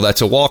might say, well, that's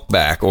a walk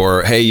back,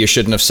 or, hey, you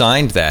shouldn't have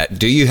signed that.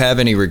 Do you have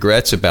any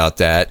regrets about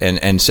that?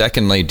 And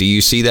secondly, do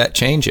you see that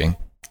changing?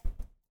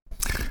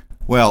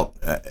 Well,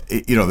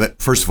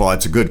 first of all,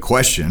 it's a good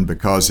question,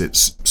 because it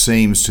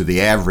seems to the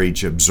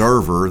average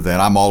observer that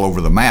I'm all over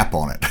the map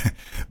on it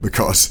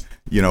because,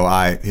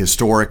 I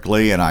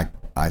historically, and I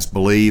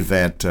believe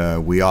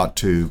that we ought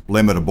to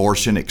limit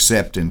abortion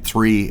except in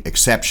 3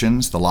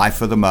 exceptions: the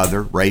life of the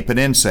mother, rape, and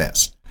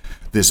incest.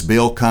 This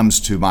bill comes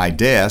to my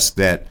desk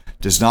that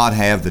does not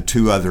have the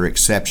 2 other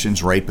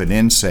exceptions, rape and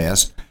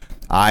incest.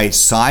 I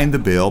signed the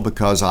bill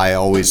because I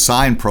always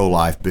sign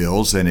pro-life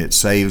bills, and it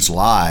saves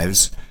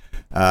lives.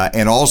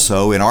 And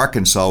also in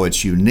Arkansas,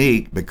 it's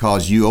unique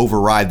because you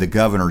override the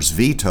governor's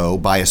veto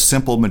by a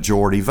simple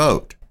majority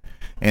vote.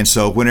 And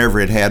so whenever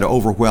it had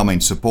overwhelming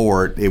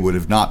support, it would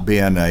have not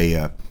been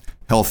a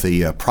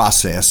healthy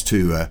process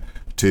to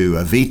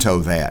veto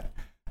that.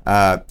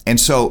 And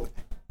so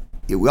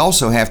we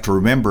also have to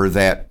remember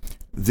that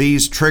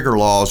these trigger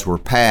laws were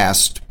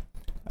passed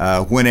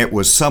when it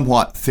was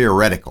somewhat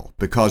theoretical,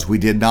 because we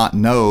did not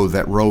know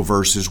that Roe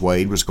versus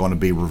Wade was going to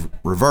be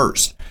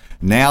reversed.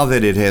 Now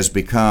that it has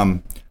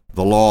become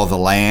the law of the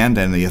land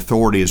and the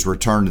authority is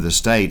returned to the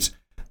states,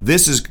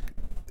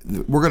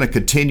 we're going to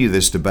continue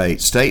this debate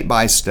state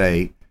by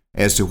state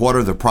as to what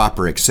are the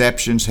proper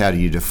exceptions, how do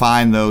you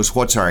define those,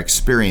 what's our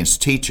experience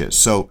teach us.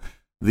 So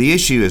the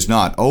issue is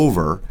not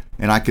over.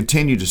 And I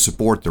continue to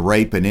support the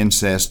rape and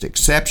incest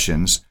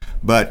exceptions,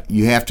 but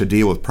you have to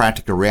deal with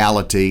practical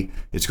reality.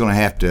 It's going to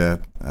have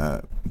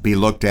to be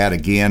looked at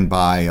again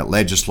by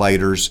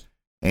legislators,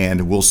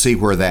 and we'll see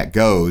where that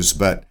goes.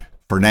 But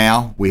for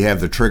now, we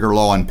have the trigger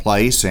law in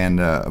place,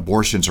 and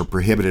abortions are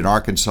prohibited in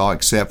Arkansas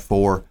except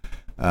for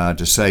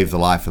to save the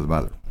life of the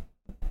mother.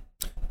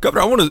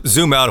 Governor, I want to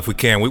zoom out if we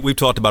can. We've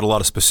talked about a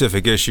lot of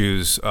specific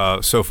issues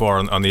so far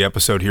on the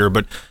episode here,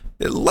 but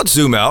let's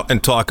zoom out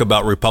and talk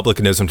about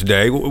Republicanism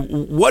today.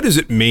 What does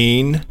it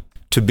mean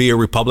to be a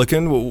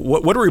Republican?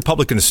 What do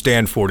Republicans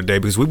stand for today?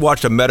 Because we've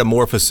watched a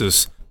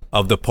metamorphosis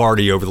of the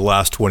party over the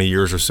last 20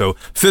 years or so.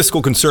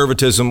 Fiscal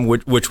conservatism,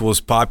 which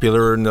was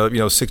popular in the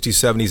 60s,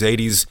 70s,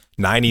 80s,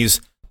 90s,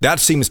 that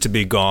seems to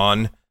be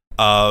gone.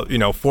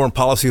 Foreign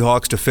policy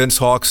hawks, defense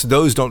hawks,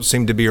 those don't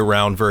seem to be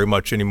around very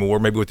much anymore,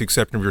 maybe with the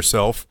exception of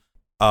yourself,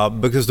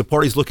 because the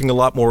party's looking a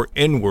lot more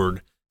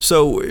inward.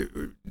 So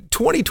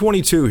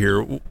 2022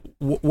 here,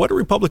 what do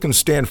Republicans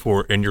stand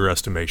for in your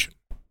estimation?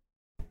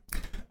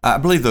 I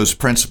believe those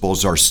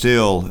principles are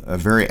still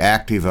very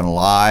active and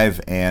alive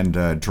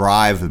and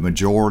drive the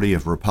majority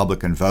of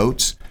Republican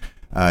votes.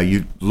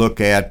 You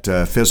look at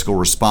fiscal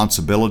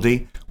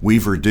responsibility.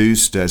 We've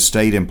reduced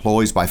state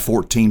employees by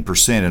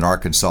 14% in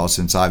Arkansas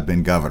since I've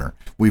been governor.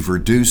 We've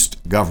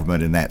reduced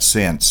government in that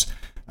sense.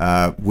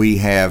 We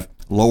have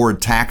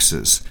lowered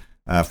taxes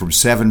from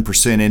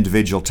 7%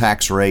 individual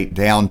tax rate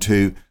down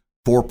to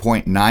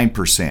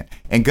 4.9%.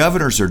 And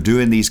governors are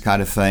doing these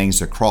kind of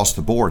things across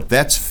the board.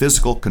 That's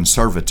fiscal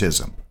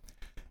conservatism.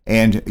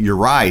 And you're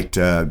right,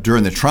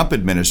 during the Trump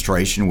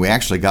administration, we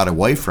actually got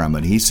away from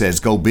it. He says,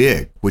 go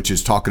big, which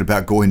is talking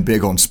about going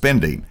big on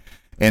spending.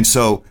 And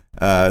so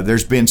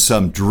there's been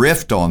some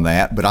drift on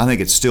that, but I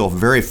think it's still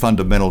very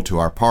fundamental to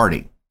our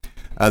party.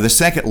 The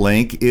second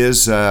link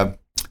is,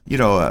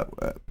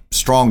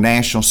 strong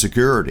national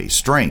security,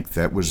 strength.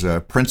 That was a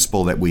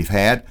principle that we've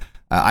had.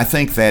 I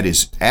think that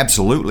is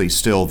absolutely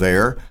still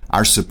there.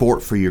 Our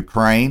support for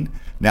Ukraine.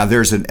 Now,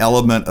 there's an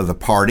element of the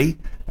party.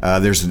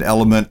 There's an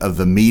element of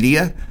the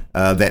media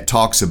that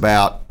talks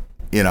about,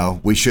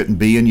 we shouldn't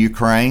be in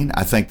Ukraine.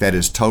 I think that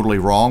is totally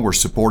wrong. We're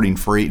supporting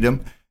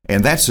freedom.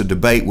 And that's a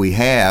debate we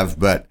have,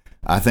 but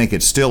I think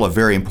it's still a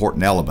very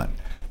important element.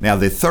 Now,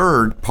 the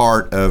third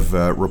part of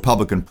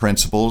Republican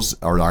principles,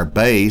 or our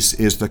base,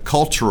 is the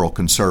cultural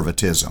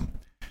conservatism.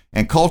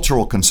 And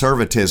cultural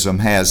conservatism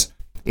has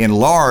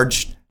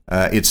enlarged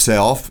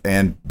itself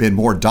and been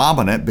more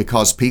dominant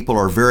because people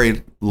are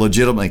very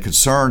legitimately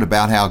concerned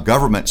about how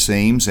government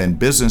seems and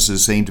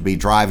businesses seem to be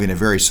driving a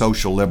very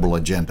social liberal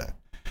agenda.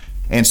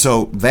 And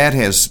so that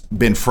has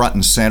been front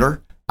and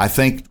center. I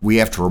think we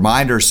have to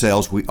remind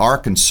ourselves we are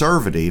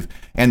conservative,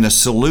 and the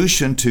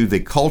solution to the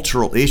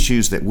cultural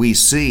issues that we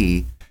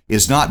see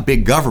is not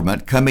big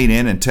government coming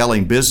in and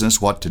telling business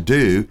what to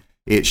do.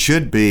 It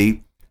should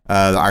be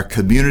our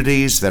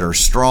communities that are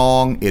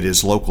strong. It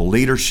is local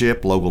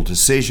leadership, local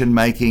decision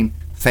making,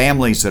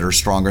 families that are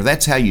stronger.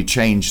 That's how you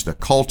change the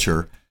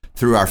culture,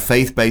 through our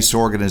faith-based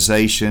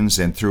organizations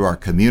and through our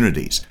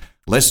communities.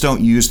 Let's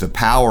don't use the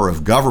power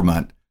of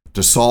government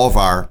to solve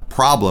our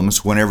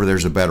problems whenever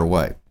there's a better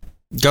way.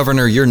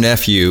 Governor, your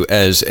nephew,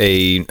 as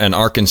an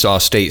Arkansas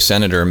state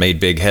senator,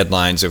 made big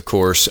headlines, of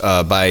course,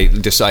 by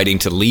deciding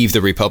to leave the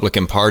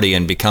Republican Party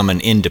and become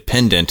an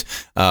independent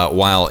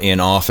while in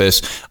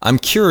office. I'm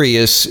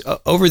curious,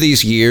 over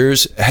these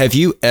years, have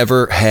you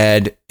ever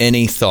had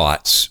any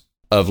thoughts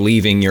of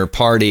leaving your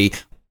party?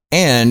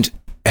 And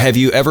have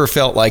you ever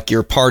felt like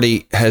your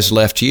party has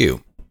left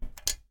you?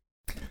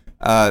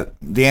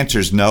 The answer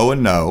is no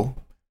and no.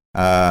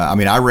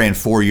 I ran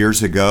 4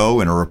 years ago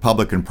in a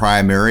Republican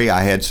primary.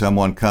 I had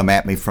someone come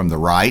at me from the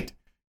right,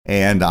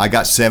 and I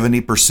got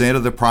 70%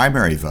 of the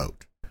primary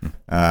vote.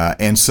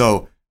 And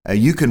so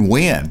you can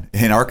win.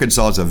 And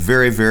Arkansas is a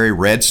very, very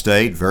red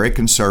state, very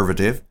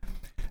conservative.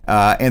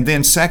 And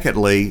then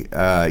secondly,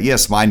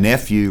 yes, my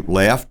nephew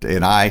left,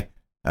 and I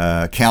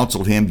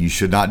counseled him, you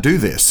should not do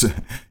this.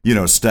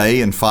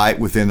 Stay and fight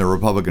within the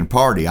Republican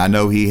Party. I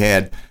know he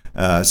had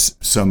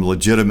some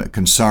legitimate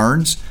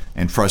concerns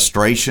and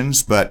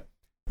frustrations, but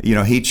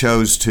he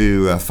chose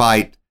to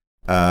fight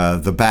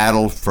the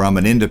battle from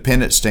an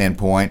independent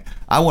standpoint.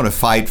 I want to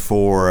fight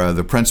for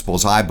the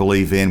principles I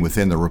believe in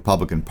within the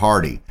Republican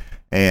Party,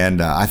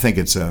 and I think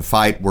it's a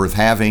fight worth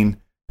having,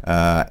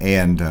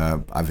 and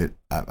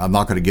I'm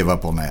not going to give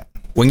up on that.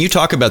 When you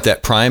talk about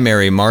that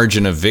primary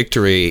margin of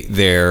victory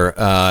there,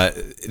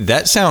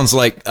 that sounds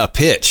like a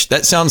pitch.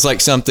 That sounds like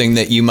something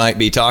that you might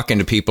be talking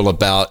to people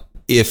about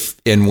if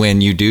and when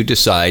you do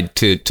decide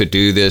to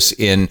do this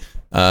in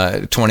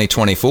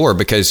 2024,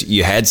 because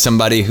you had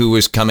somebody who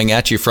was coming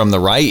at you from the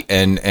right,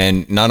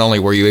 and not only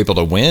were you able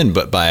to win,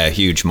 but by a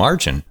huge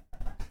margin.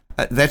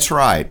 That's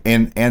right.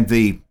 And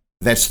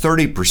that's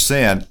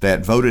 30%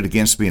 that voted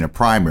against me in a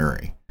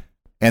primary.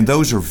 And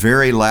those are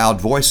very loud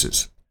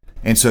voices.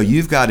 And so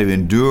you've got to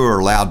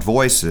endure loud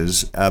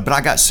voices. But I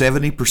got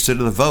 70% of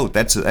the vote.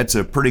 That's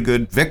a pretty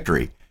good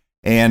victory.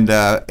 And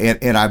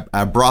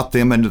I brought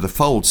them into the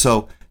fold.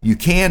 So you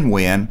can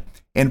win.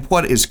 And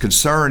what is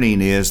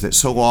concerning is that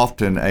so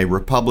often a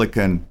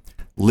Republican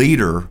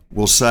leader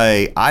will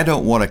say, I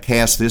don't want to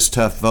cast this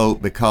tough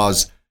vote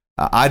because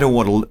I don't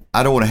want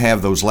to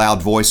have those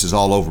loud voices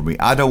all over me.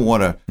 I don't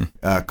want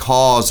to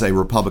cause a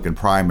Republican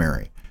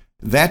primary.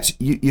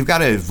 You've got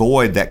to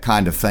avoid that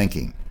kind of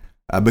thinking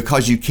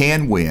because you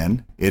can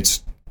win.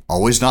 It's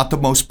always not the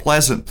most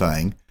pleasant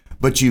thing,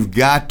 but you've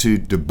got to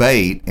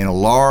debate in a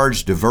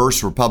large,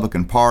 diverse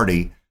Republican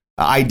Party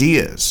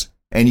ideas.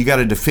 And you got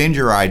to defend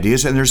your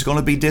ideas, and there's going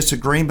to be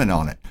disagreement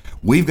on it.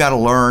 We've got to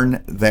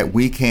learn that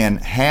we can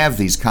have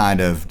these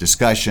kind of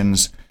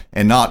discussions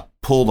and not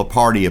pull the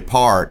party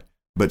apart,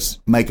 but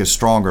make us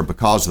stronger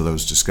because of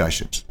those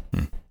discussions.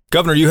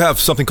 Governor, you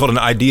have something called an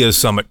Ideas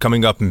Summit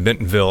coming up in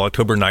Bentonville,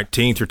 October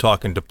 19th. You're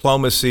talking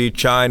diplomacy,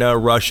 China,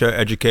 Russia,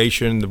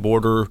 education, the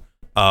border,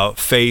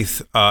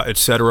 faith, et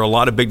cetera. A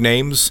lot of big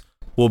names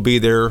will be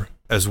there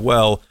as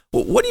well.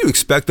 What do you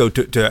expect, though,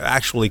 to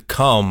actually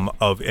come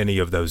of any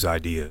of those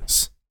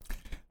ideas?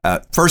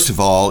 First of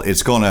all,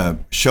 it's going to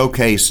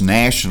showcase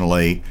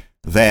nationally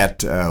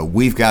that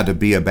we've got to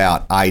be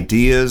about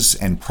ideas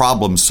and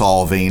problem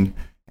solving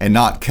and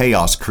not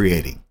chaos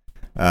creating.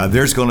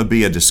 There's going to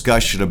be a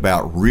discussion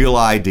about real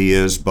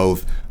ideas,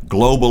 both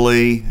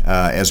globally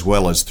as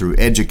well as through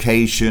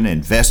education,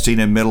 investing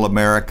in middle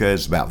America.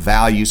 It's about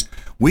values.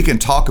 We can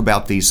talk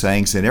about these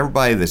things, and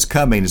everybody that's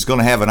coming is going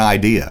to have an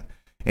idea.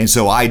 And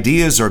so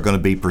ideas are going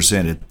to be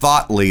presented,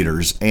 thought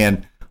leaders,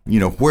 and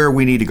where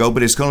we need to go,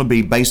 but it's going to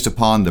be based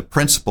upon the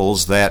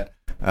principles that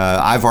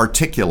I've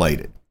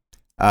articulated.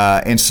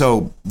 And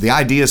so the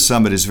Idea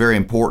Summit is very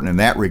important in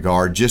that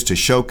regard, just to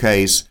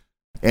showcase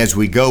as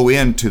we go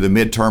into the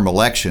midterm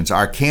elections,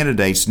 our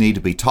candidates need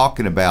to be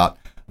talking about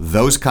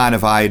those kind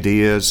of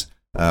ideas,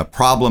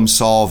 problem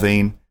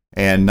solving,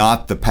 and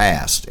not the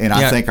past. And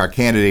I think our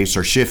candidates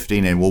are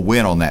shifting and will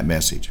win on that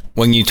message.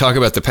 When you talk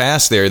about the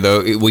past there,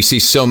 though, we see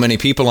so many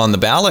people on the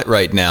ballot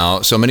right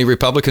now, so many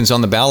Republicans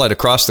on the ballot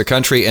across the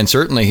country, and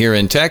certainly here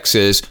in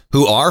Texas,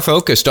 who are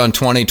focused on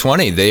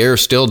 2020. They are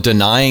still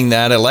denying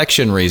that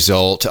election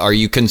result. Are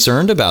you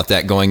concerned about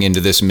that going into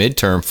this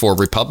midterm for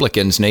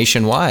Republicans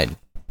nationwide?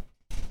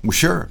 Well,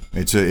 sure.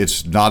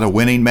 It's not a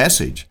winning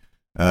message.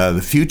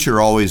 The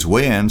future always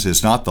wins.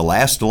 It's not the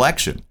last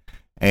election.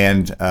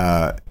 And,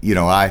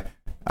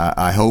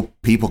 I hope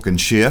people can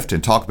shift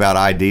and talk about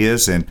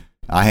ideas. And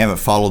I haven't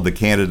followed the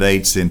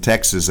candidates in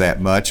Texas that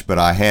much, but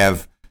I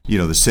have,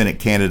 the Senate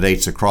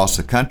candidates across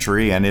the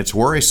country, and it's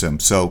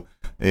worrisome. So,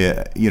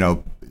 there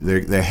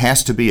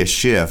has to be a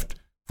shift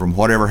from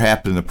whatever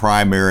happened in the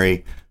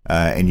primary.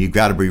 And you've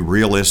got to be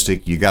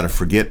realistic. You got to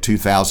forget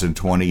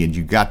 2020, and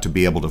you've got to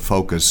be able to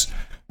focus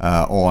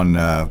on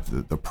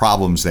the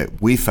problems that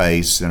we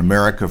face in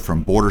America,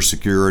 from border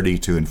security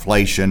to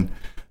inflation,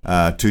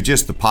 to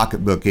just the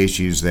pocketbook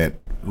issues that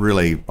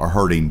really are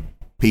hurting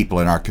people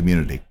in our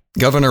community.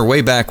 Governor,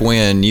 way back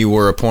when you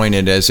were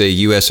appointed as a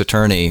U.S.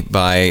 attorney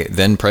by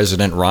then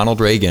President Ronald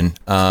Reagan,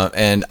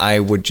 and I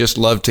would just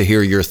love to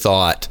hear your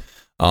thought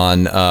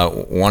on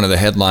one of the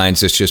headlines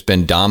that's just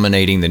been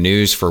dominating the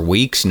news for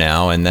weeks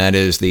now, and that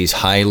is these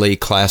highly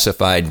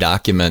classified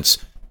documents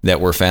that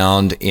were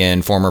found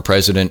in former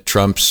President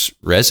Trump's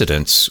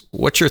residence.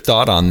 What's your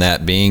thought on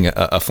that, being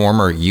a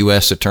former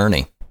U.S.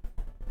 attorney?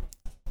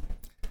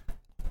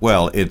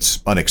 Well,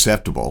 it's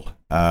unacceptable.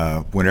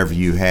 Whenever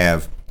you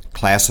have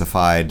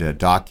classified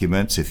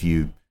documents, if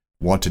you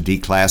want to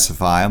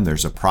declassify them,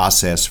 there's a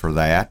process for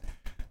that.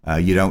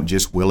 You don't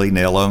just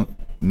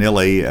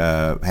willy-nilly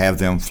have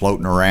them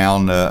floating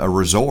around a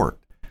resort.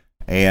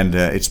 And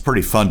it's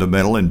pretty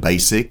fundamental and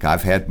basic.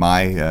 I've had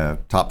my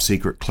top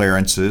secret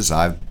clearances.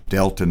 I've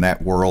dealt in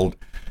that world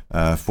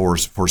for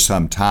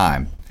some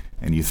time.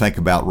 And you think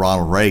about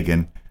Ronald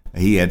Reagan,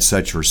 he had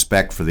such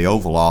respect for the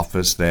Oval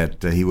Office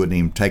that he wouldn't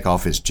even take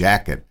off his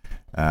jacket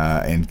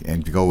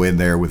and go in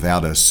there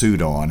without a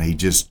suit on. He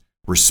just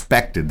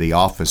respected the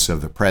office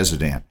of the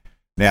president.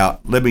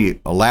 Now, let me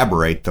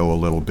elaborate, though, a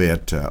little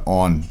bit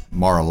on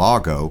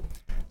Mar-a-Lago.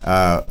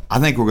 I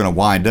think we're going to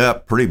wind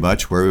up pretty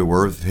much where we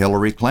were with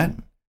Hillary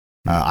Clinton.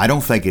 I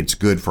don't think it's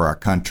good for our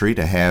country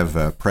to have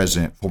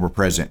former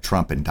President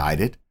Trump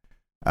indicted.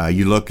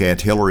 You look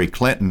at Hillary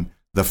Clinton,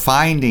 the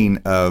finding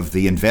of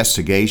the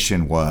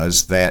investigation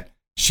was that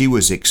she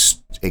was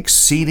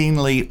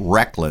exceedingly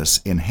reckless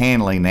in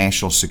handling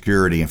national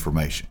security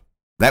information.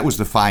 That was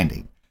the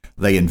finding.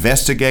 They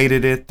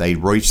investigated it, they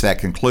reached that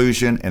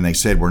conclusion, and they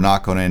said, we're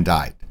not going to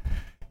indict.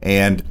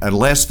 And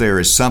unless there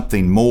is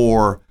something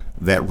more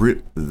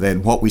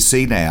than what we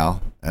see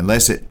now,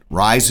 unless it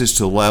rises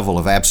to the level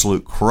of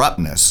absolute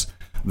corruptness,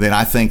 then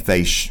I think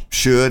they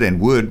should and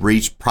would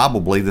reach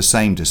probably the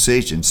same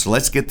decision. So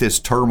let's get this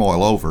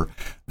turmoil over.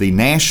 The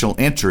national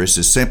interest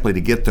is simply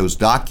to get those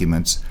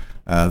documents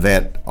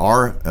that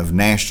are of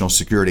national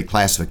security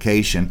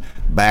classification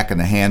back in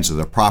the hands of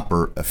the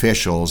proper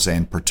officials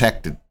and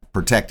protecting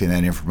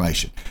that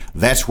information.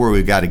 That's where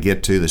we've got to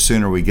get to. The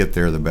sooner we get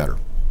there, the better.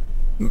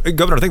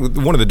 Governor, I think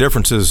one of the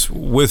differences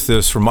with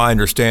this, from my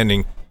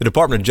understanding, the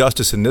Department of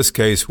Justice in this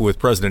case with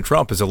President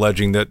Trump is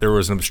alleging that there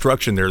was an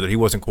obstruction there, that he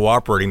wasn't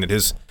cooperating, that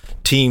his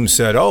team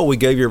said, we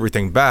gave you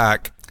everything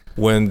back.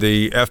 When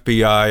the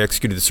FBI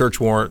executed the search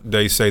warrant,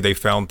 they say they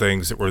found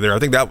things that were there. I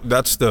think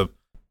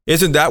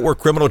isn't that where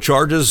criminal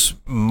charges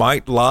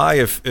might lie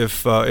if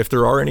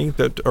there are any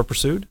that are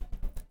pursued?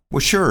 Well,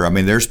 sure. I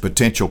mean, there's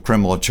potential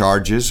criminal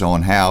charges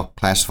on how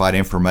classified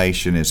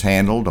information is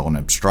handled, on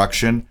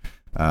obstruction,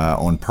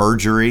 on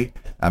perjury.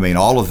 I mean,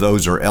 all of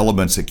those are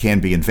elements that can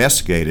be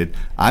investigated.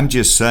 I'm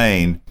just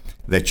saying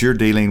that you're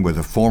dealing with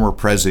a former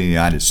president of the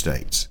United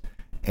States,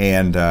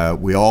 and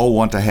we all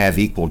want to have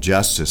equal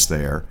justice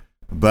there.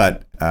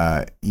 But,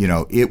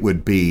 it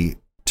would be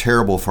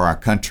terrible for our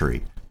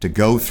country to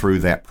go through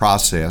that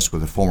process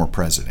with a former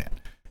president.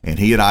 And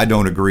he and I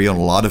don't agree on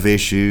a lot of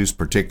issues,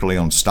 particularly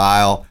on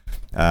style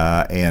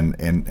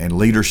and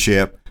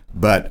leadership,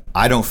 but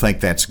I don't think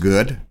that's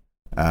good.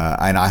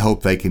 And I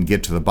hope they can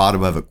get to the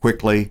bottom of it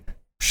quickly,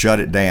 shut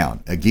it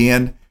down.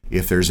 Again,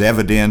 If there's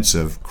evidence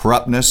of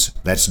corruptness,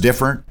 that's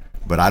different,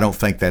 but I don't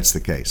think that's the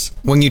case.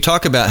 When you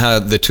talk about how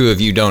the two of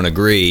you don't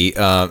agree,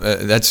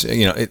 that's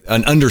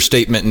an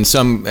understatement in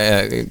some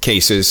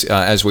cases,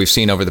 as we've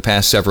seen over the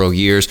past several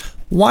years.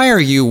 Why are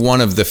you one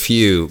of the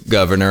few,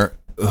 Governor,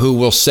 who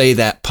will say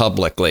that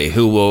publicly,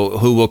 who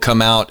will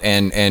come out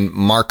and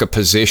mark a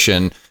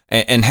position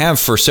and have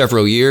for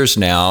several years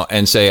now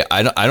and say,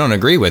 I don't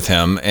agree with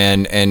him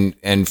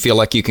and feel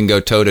like you can go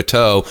toe to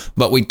toe,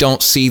 but we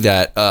don't see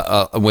that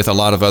with a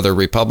lot of other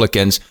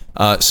Republicans.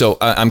 So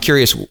I'm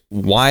curious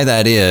why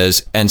that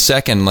is. And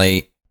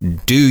secondly,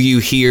 do you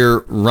hear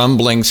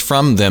rumblings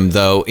from them,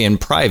 though, in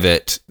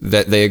private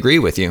that they agree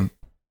with you?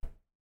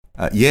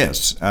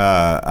 Yes.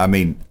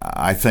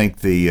 I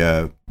think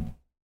the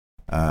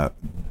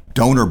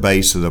donor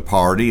base of the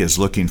party is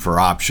looking for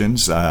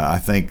options. I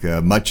think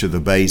much of the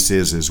base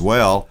is as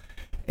well.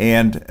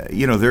 And,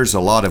 there's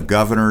a lot of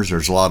governors,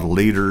 there's a lot of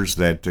leaders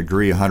that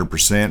agree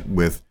 100%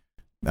 with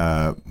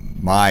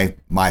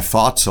my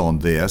thoughts on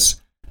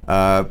this.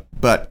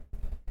 But,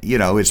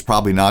 it's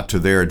probably not to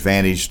their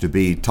advantage to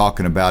be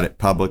talking about it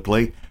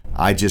publicly.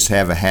 I just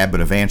have a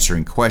habit of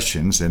answering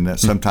questions, and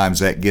sometimes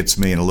that gets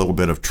me in a little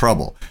bit of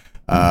trouble.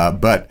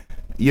 But,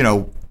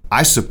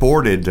 I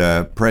supported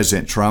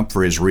President Trump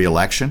for his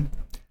reelection.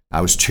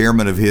 I was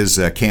chairman of his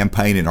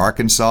campaign in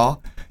Arkansas.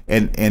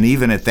 And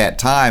even at that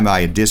time,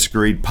 I had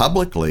disagreed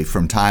publicly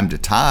from time to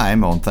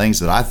time on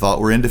things that I thought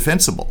were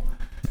indefensible.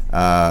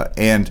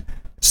 And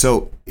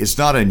so it's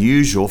not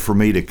unusual for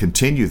me to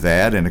continue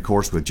that. And of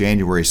course, with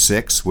January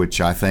 6th,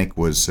 which I think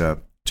was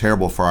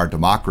terrible for our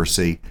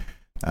democracy,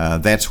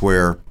 that's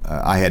where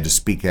I had to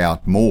speak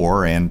out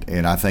more. And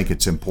I think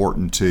it's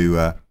important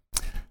to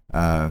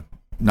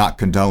not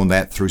condone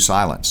that through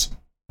silence.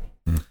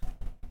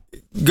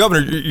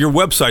 Governor, your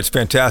website's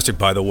fantastic,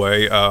 by the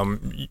way.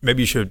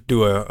 Maybe you should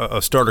do a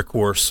starter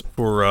course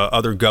for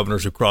other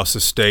governors across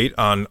the state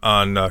on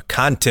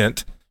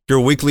content. Your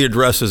weekly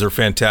addresses are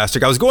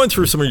fantastic. I was going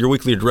through some of your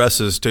weekly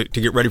addresses to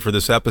get ready for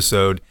this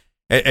episode,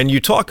 and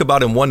you talk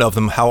about in one of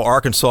them how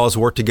Arkansas has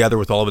worked together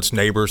with all of its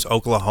neighbors,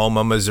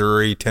 Oklahoma,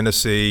 Missouri,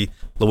 Tennessee,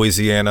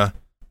 Louisiana.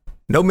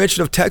 No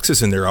mention of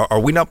Texas in there. Are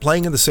we not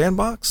playing in the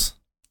sandbox?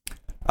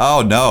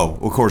 Oh, no.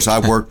 Of course, I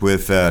worked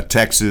with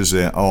Texas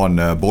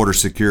on border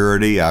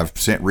security. I've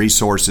sent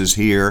resources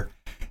here,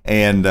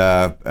 and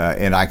I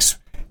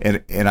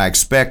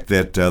expect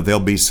that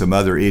there'll be some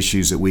other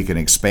issues that we can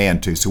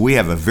expand to. So we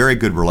have a very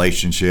good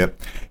relationship.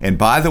 And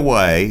by the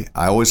way,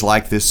 I always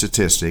like this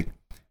statistic.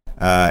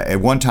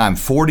 At one time,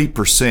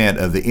 40%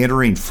 of the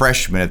entering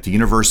freshmen at the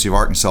University of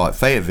Arkansas at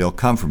Fayetteville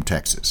come from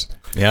Texas.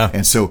 Yeah.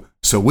 And so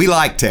we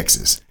like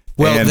Texas.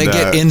 Well, and they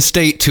get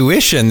in-state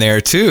tuition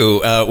there, too,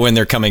 when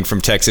they're coming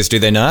from Texas, do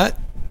they not?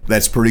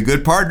 That's pretty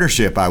good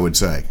partnership, I would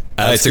say.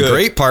 It's a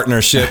great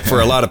partnership for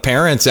a lot of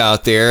parents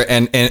out there,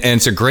 and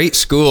it's a great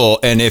school.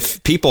 And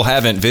if people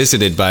haven't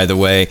visited, by the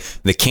way,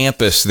 the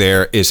campus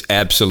there is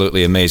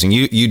absolutely amazing.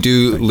 You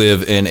do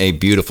live in a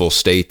beautiful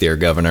state there,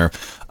 Governor.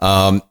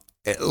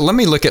 Let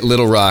me look at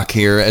Little Rock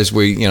here as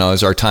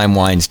as our time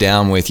winds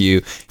down with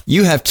you.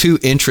 You have two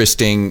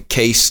interesting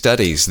case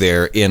studies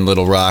there in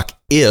Little Rock.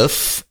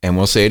 And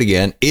we'll say it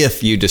again,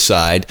 if you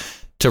decide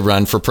to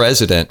run for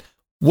president,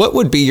 what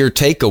would be your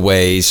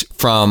takeaways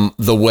from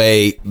the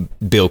way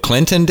Bill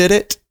Clinton did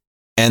it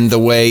and the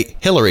way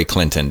Hillary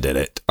Clinton did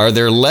it? Are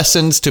there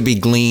lessons to be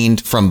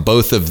gleaned from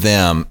both of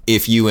them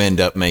if you end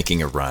up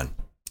making a run?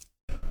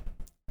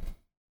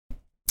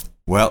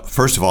 Well,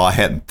 first of all, I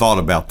hadn't thought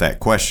about that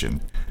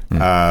question.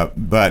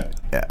 But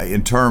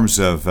in terms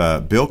of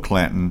Bill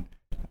Clinton,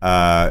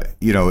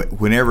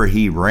 whenever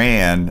he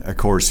ran, of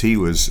course, he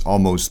was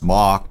almost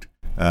mocked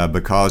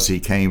because he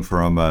came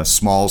from a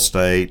small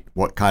state.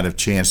 What kind of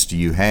chance do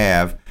you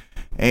have?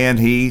 And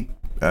he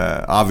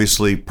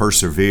obviously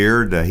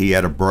persevered. He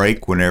had a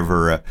break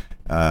whenever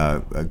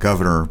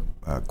Governor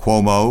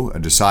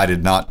Cuomo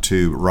decided not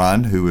to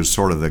run, who was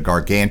sort of the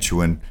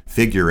gargantuan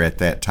figure at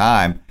that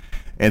time.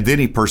 And then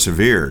he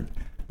persevered.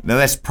 Now,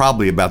 that's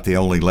probably about the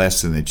only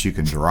lesson that you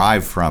can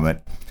derive from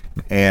it.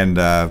 And,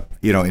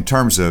 in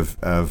terms of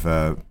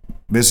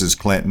Mrs.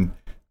 Clinton,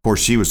 of course,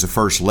 she was the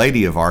first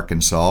lady of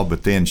Arkansas,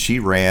 but then she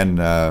ran,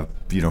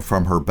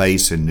 from her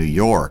base in New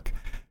York.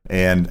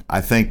 And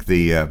I think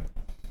the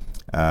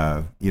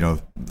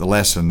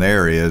lesson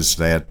there is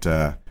that,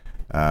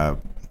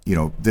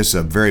 this is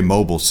a very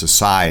mobile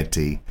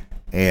society.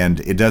 And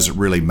it doesn't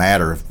really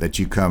matter that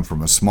you come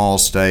from a small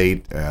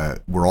state.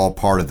 We're all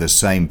part of the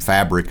same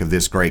fabric of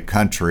this great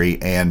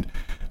country. And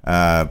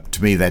to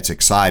me, that's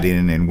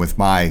exciting. And with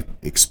my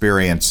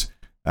experience,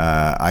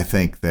 I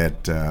think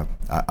that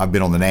I've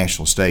been on the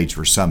national stage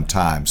for some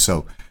time.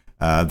 So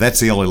that's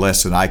the only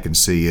lesson I can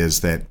see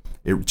is that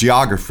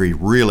geography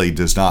really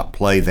does not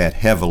play that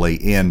heavily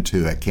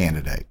into a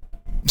candidate.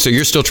 So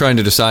you're still trying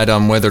to decide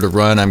on whether to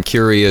run. I'm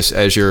curious,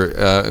 as you're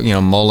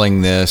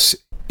mulling this,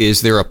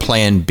 is there a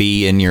plan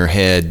B in your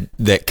head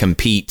that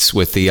competes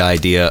with the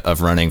idea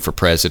of running for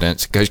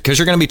president? Because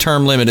you're going to be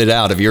term limited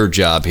out of your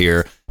job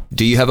here.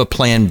 Do you have a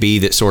plan B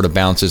that sort of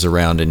bounces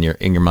around in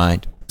your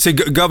mind? See,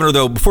 Governor,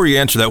 though, before you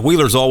answer that,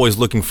 Wheeler's always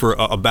looking for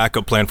a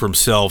backup plan for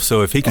himself.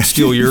 So if he can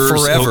steal yours,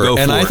 forever. he'll go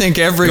for and I it. think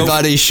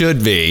everybody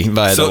should be,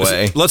 by the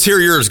way. So let's hear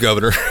yours,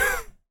 Governor.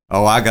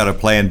 Oh, I got a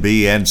plan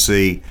B and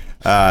C.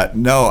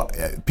 No,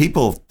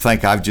 people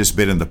think I've just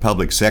been in the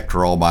public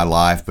sector all my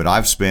life, but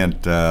I've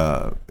spent,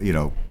 a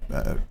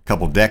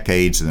couple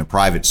decades in the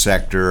private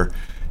sector,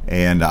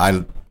 and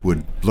I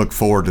would look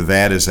forward to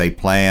that as a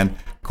plan.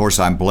 Of course,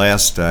 I'm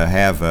blessed to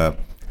have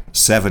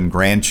 7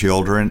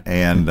 grandchildren,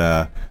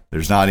 and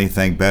there's not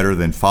anything better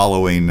than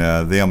following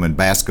them in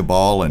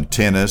basketball and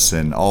tennis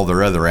and all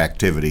their other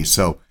activities.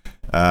 So,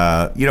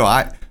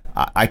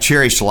 I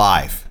cherish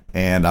life,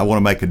 and I want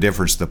to make a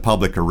difference in the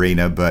public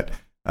arena, but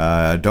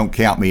don't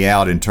count me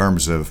out in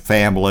terms of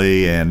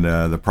family and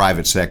the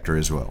private sector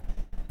as well.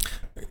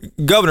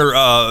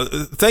 Governor,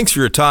 thanks for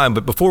your time.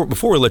 But before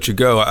we let you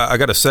go, I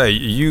got to say,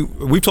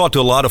 we've talked to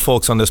a lot of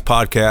folks on this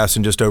podcast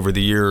and just over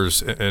the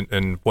years,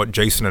 and what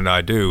Jason and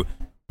I do.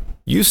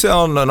 You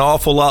sound an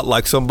awful lot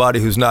like somebody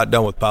who's not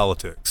done with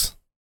politics.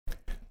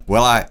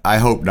 Well, I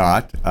hope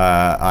not.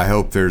 I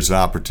hope there's an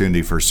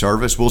opportunity for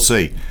service. We'll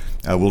see.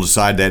 We'll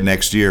decide that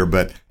next year.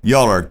 But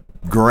y'all are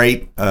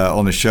great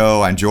on the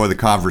show. I enjoy the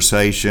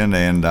conversation,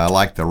 and I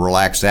like the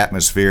relaxed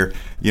atmosphere.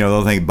 The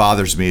only thing that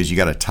bothers me is you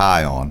got a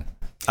tie on.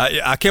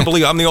 I can't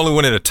believe I'm the only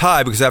one in a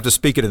tie because I have to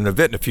speak at an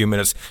event in a few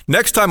minutes.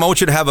 Next time, I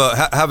want you to have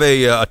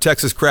a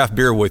Texas craft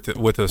beer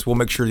with us. We'll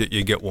make sure that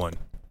you get one.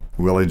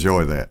 We'll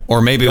enjoy that.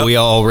 Or maybe we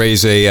all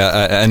raise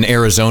an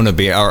Arizona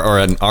beer or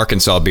an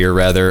Arkansas beer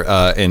rather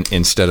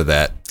instead of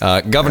that.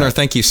 Governor,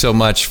 thank you so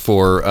much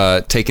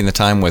for taking the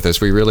time with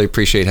us. We really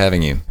appreciate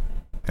having you.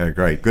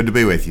 Great. Good to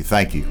be with you.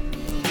 Thank you.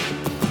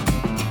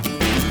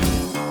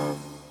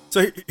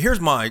 So here's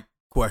my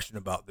question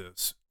about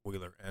this,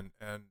 Wheeler, and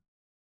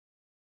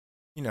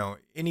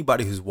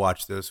anybody who's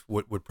watched this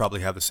would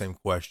probably have the same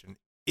question.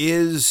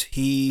 Is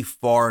he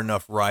far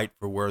enough right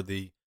for where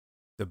the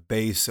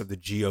base of the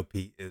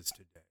GOP is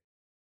today?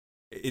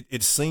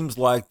 It seems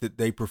like that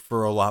they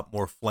prefer a lot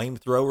more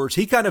flamethrowers.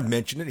 He kind of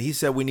mentioned it. He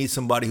said we need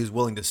somebody who's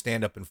willing to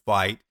stand up and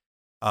fight.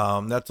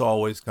 That's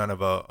always kind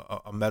of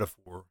a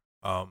metaphor,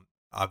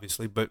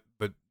 obviously, but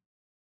the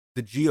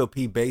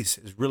GOP base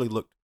has really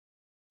looked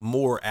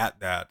more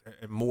at that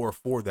and more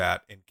for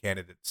that in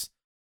candidates.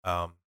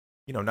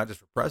 Not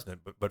just for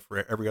president, but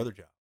for every other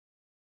job.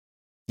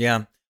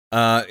 Yeah.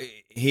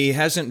 He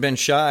hasn't been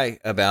shy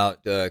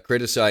about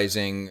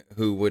criticizing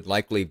who would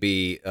likely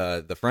be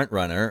the front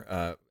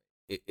runner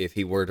if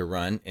he were to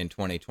run in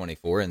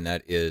 2024, and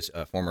that is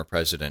former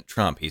President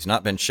Trump. He's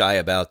not been shy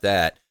about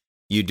that.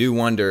 You do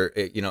wonder,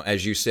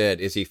 as you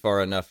said, is he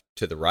far enough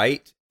to the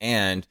right,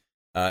 and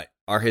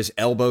are his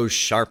elbows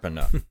sharp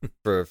enough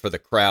for the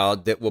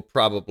crowd that will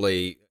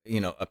probably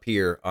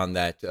appear on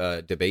that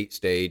debate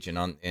stage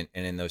and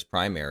in those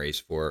primaries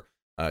for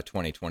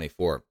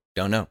 2024?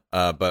 Don't know,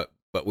 but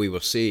we will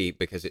see,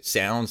 because it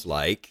sounds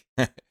like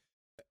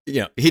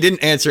he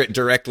didn't answer it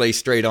directly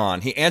straight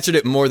on. He answered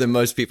it more than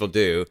most people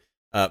do,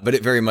 but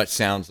it very much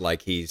sounds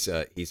like he's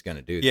going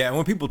to do that. Yeah, and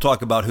when people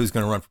talk about who's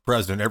going to run for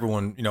president,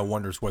 everyone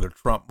wonders whether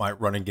Trump might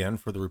run again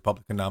for the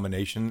Republican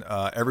nomination.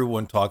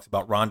 Everyone talks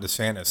about Ron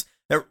DeSantis.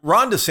 Now,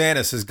 Ron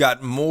DeSantis has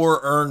gotten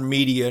more earned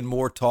media and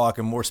more talk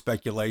and more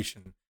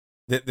speculation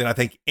than I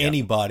think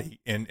anybody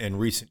in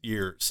recent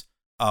years.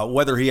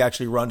 Whether he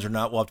actually runs or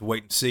not, we'll have to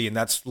wait and see. And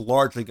that's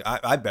largely,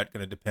 I bet,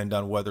 going to depend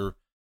on whether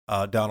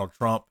Donald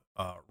Trump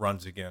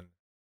runs again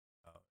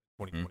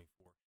in 2024.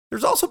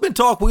 There's also been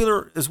talk,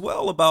 Wheeler, as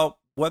well, about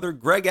whether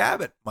Greg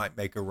Abbott might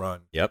make a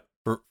run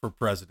for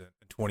president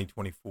in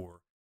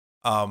 2024.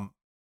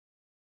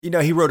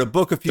 He wrote a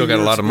book a few years ago. Still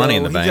got a lot of money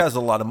in the bank. He has a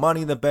lot of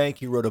money in the bank.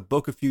 He wrote a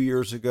book a few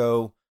years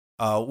ago,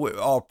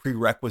 all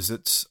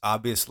prerequisites,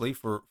 obviously,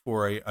 for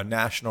a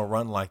national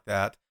run like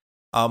that.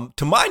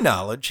 To my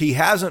knowledge, he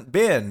hasn't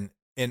been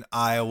in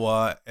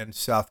Iowa and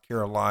South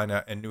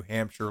Carolina and New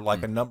Hampshire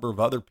like a number of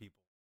other people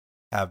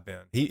have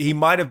been. He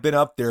might have been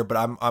up there,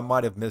 but I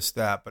might have missed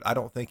that. But I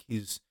don't think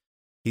he's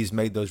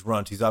made those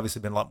runs. He's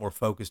obviously been a lot more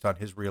focused on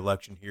his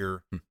reelection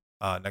here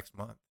next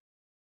month.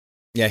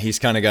 Yeah, he's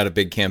kind of got a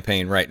big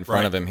campaign right in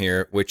front of him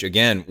here, which,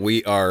 again,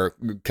 we are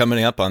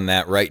coming up on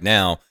that right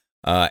now.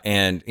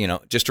 And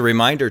just a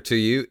reminder to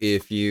you,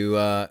 if you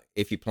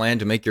plan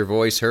to make your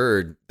voice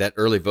heard, that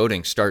early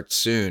voting starts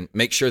soon.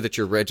 Make sure that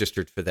you're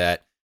registered for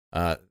that.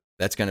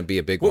 That's going to be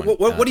a big one.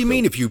 What do you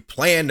mean if you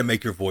plan to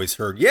make your voice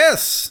heard?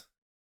 Yes.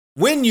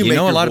 When you make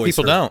your voice heard. A lot of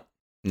people don't.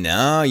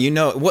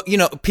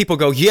 No, people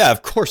go, yeah,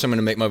 of course I'm going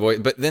to make my voice,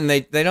 but then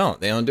they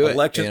don't do it.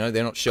 Election,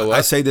 they don't show up.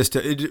 I say this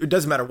it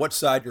doesn't matter what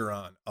side you're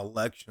on.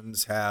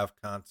 Elections have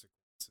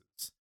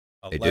consequences.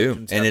 They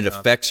do, and it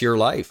affects your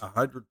life.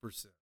 100%.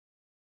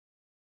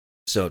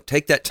 So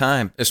take that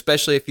time,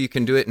 especially if you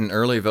can do it in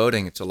early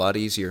voting. It's a lot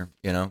easier,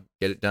 get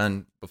it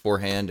done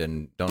beforehand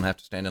and don't have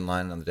to stand in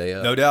line on the day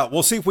of. No doubt.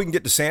 We'll see if we can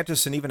get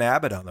DeSantis and even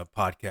Abbott on the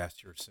podcast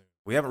here soon.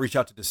 We haven't reached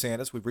out to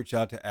DeSantis. We've reached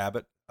out to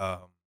Abbott.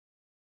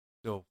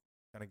 Still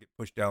kind of get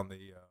pushed down the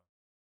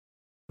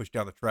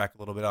track a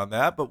little bit on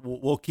that, but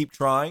we'll keep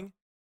trying.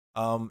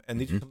 And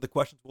these are some of the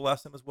questions we'll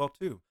ask them as well,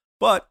 too.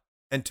 But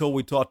until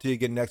we talk to you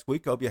again next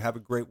week, I hope you have a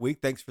great week.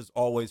 Thanks as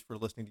always for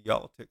listening to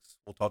Y'all-itics.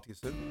 We'll talk to you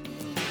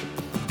soon.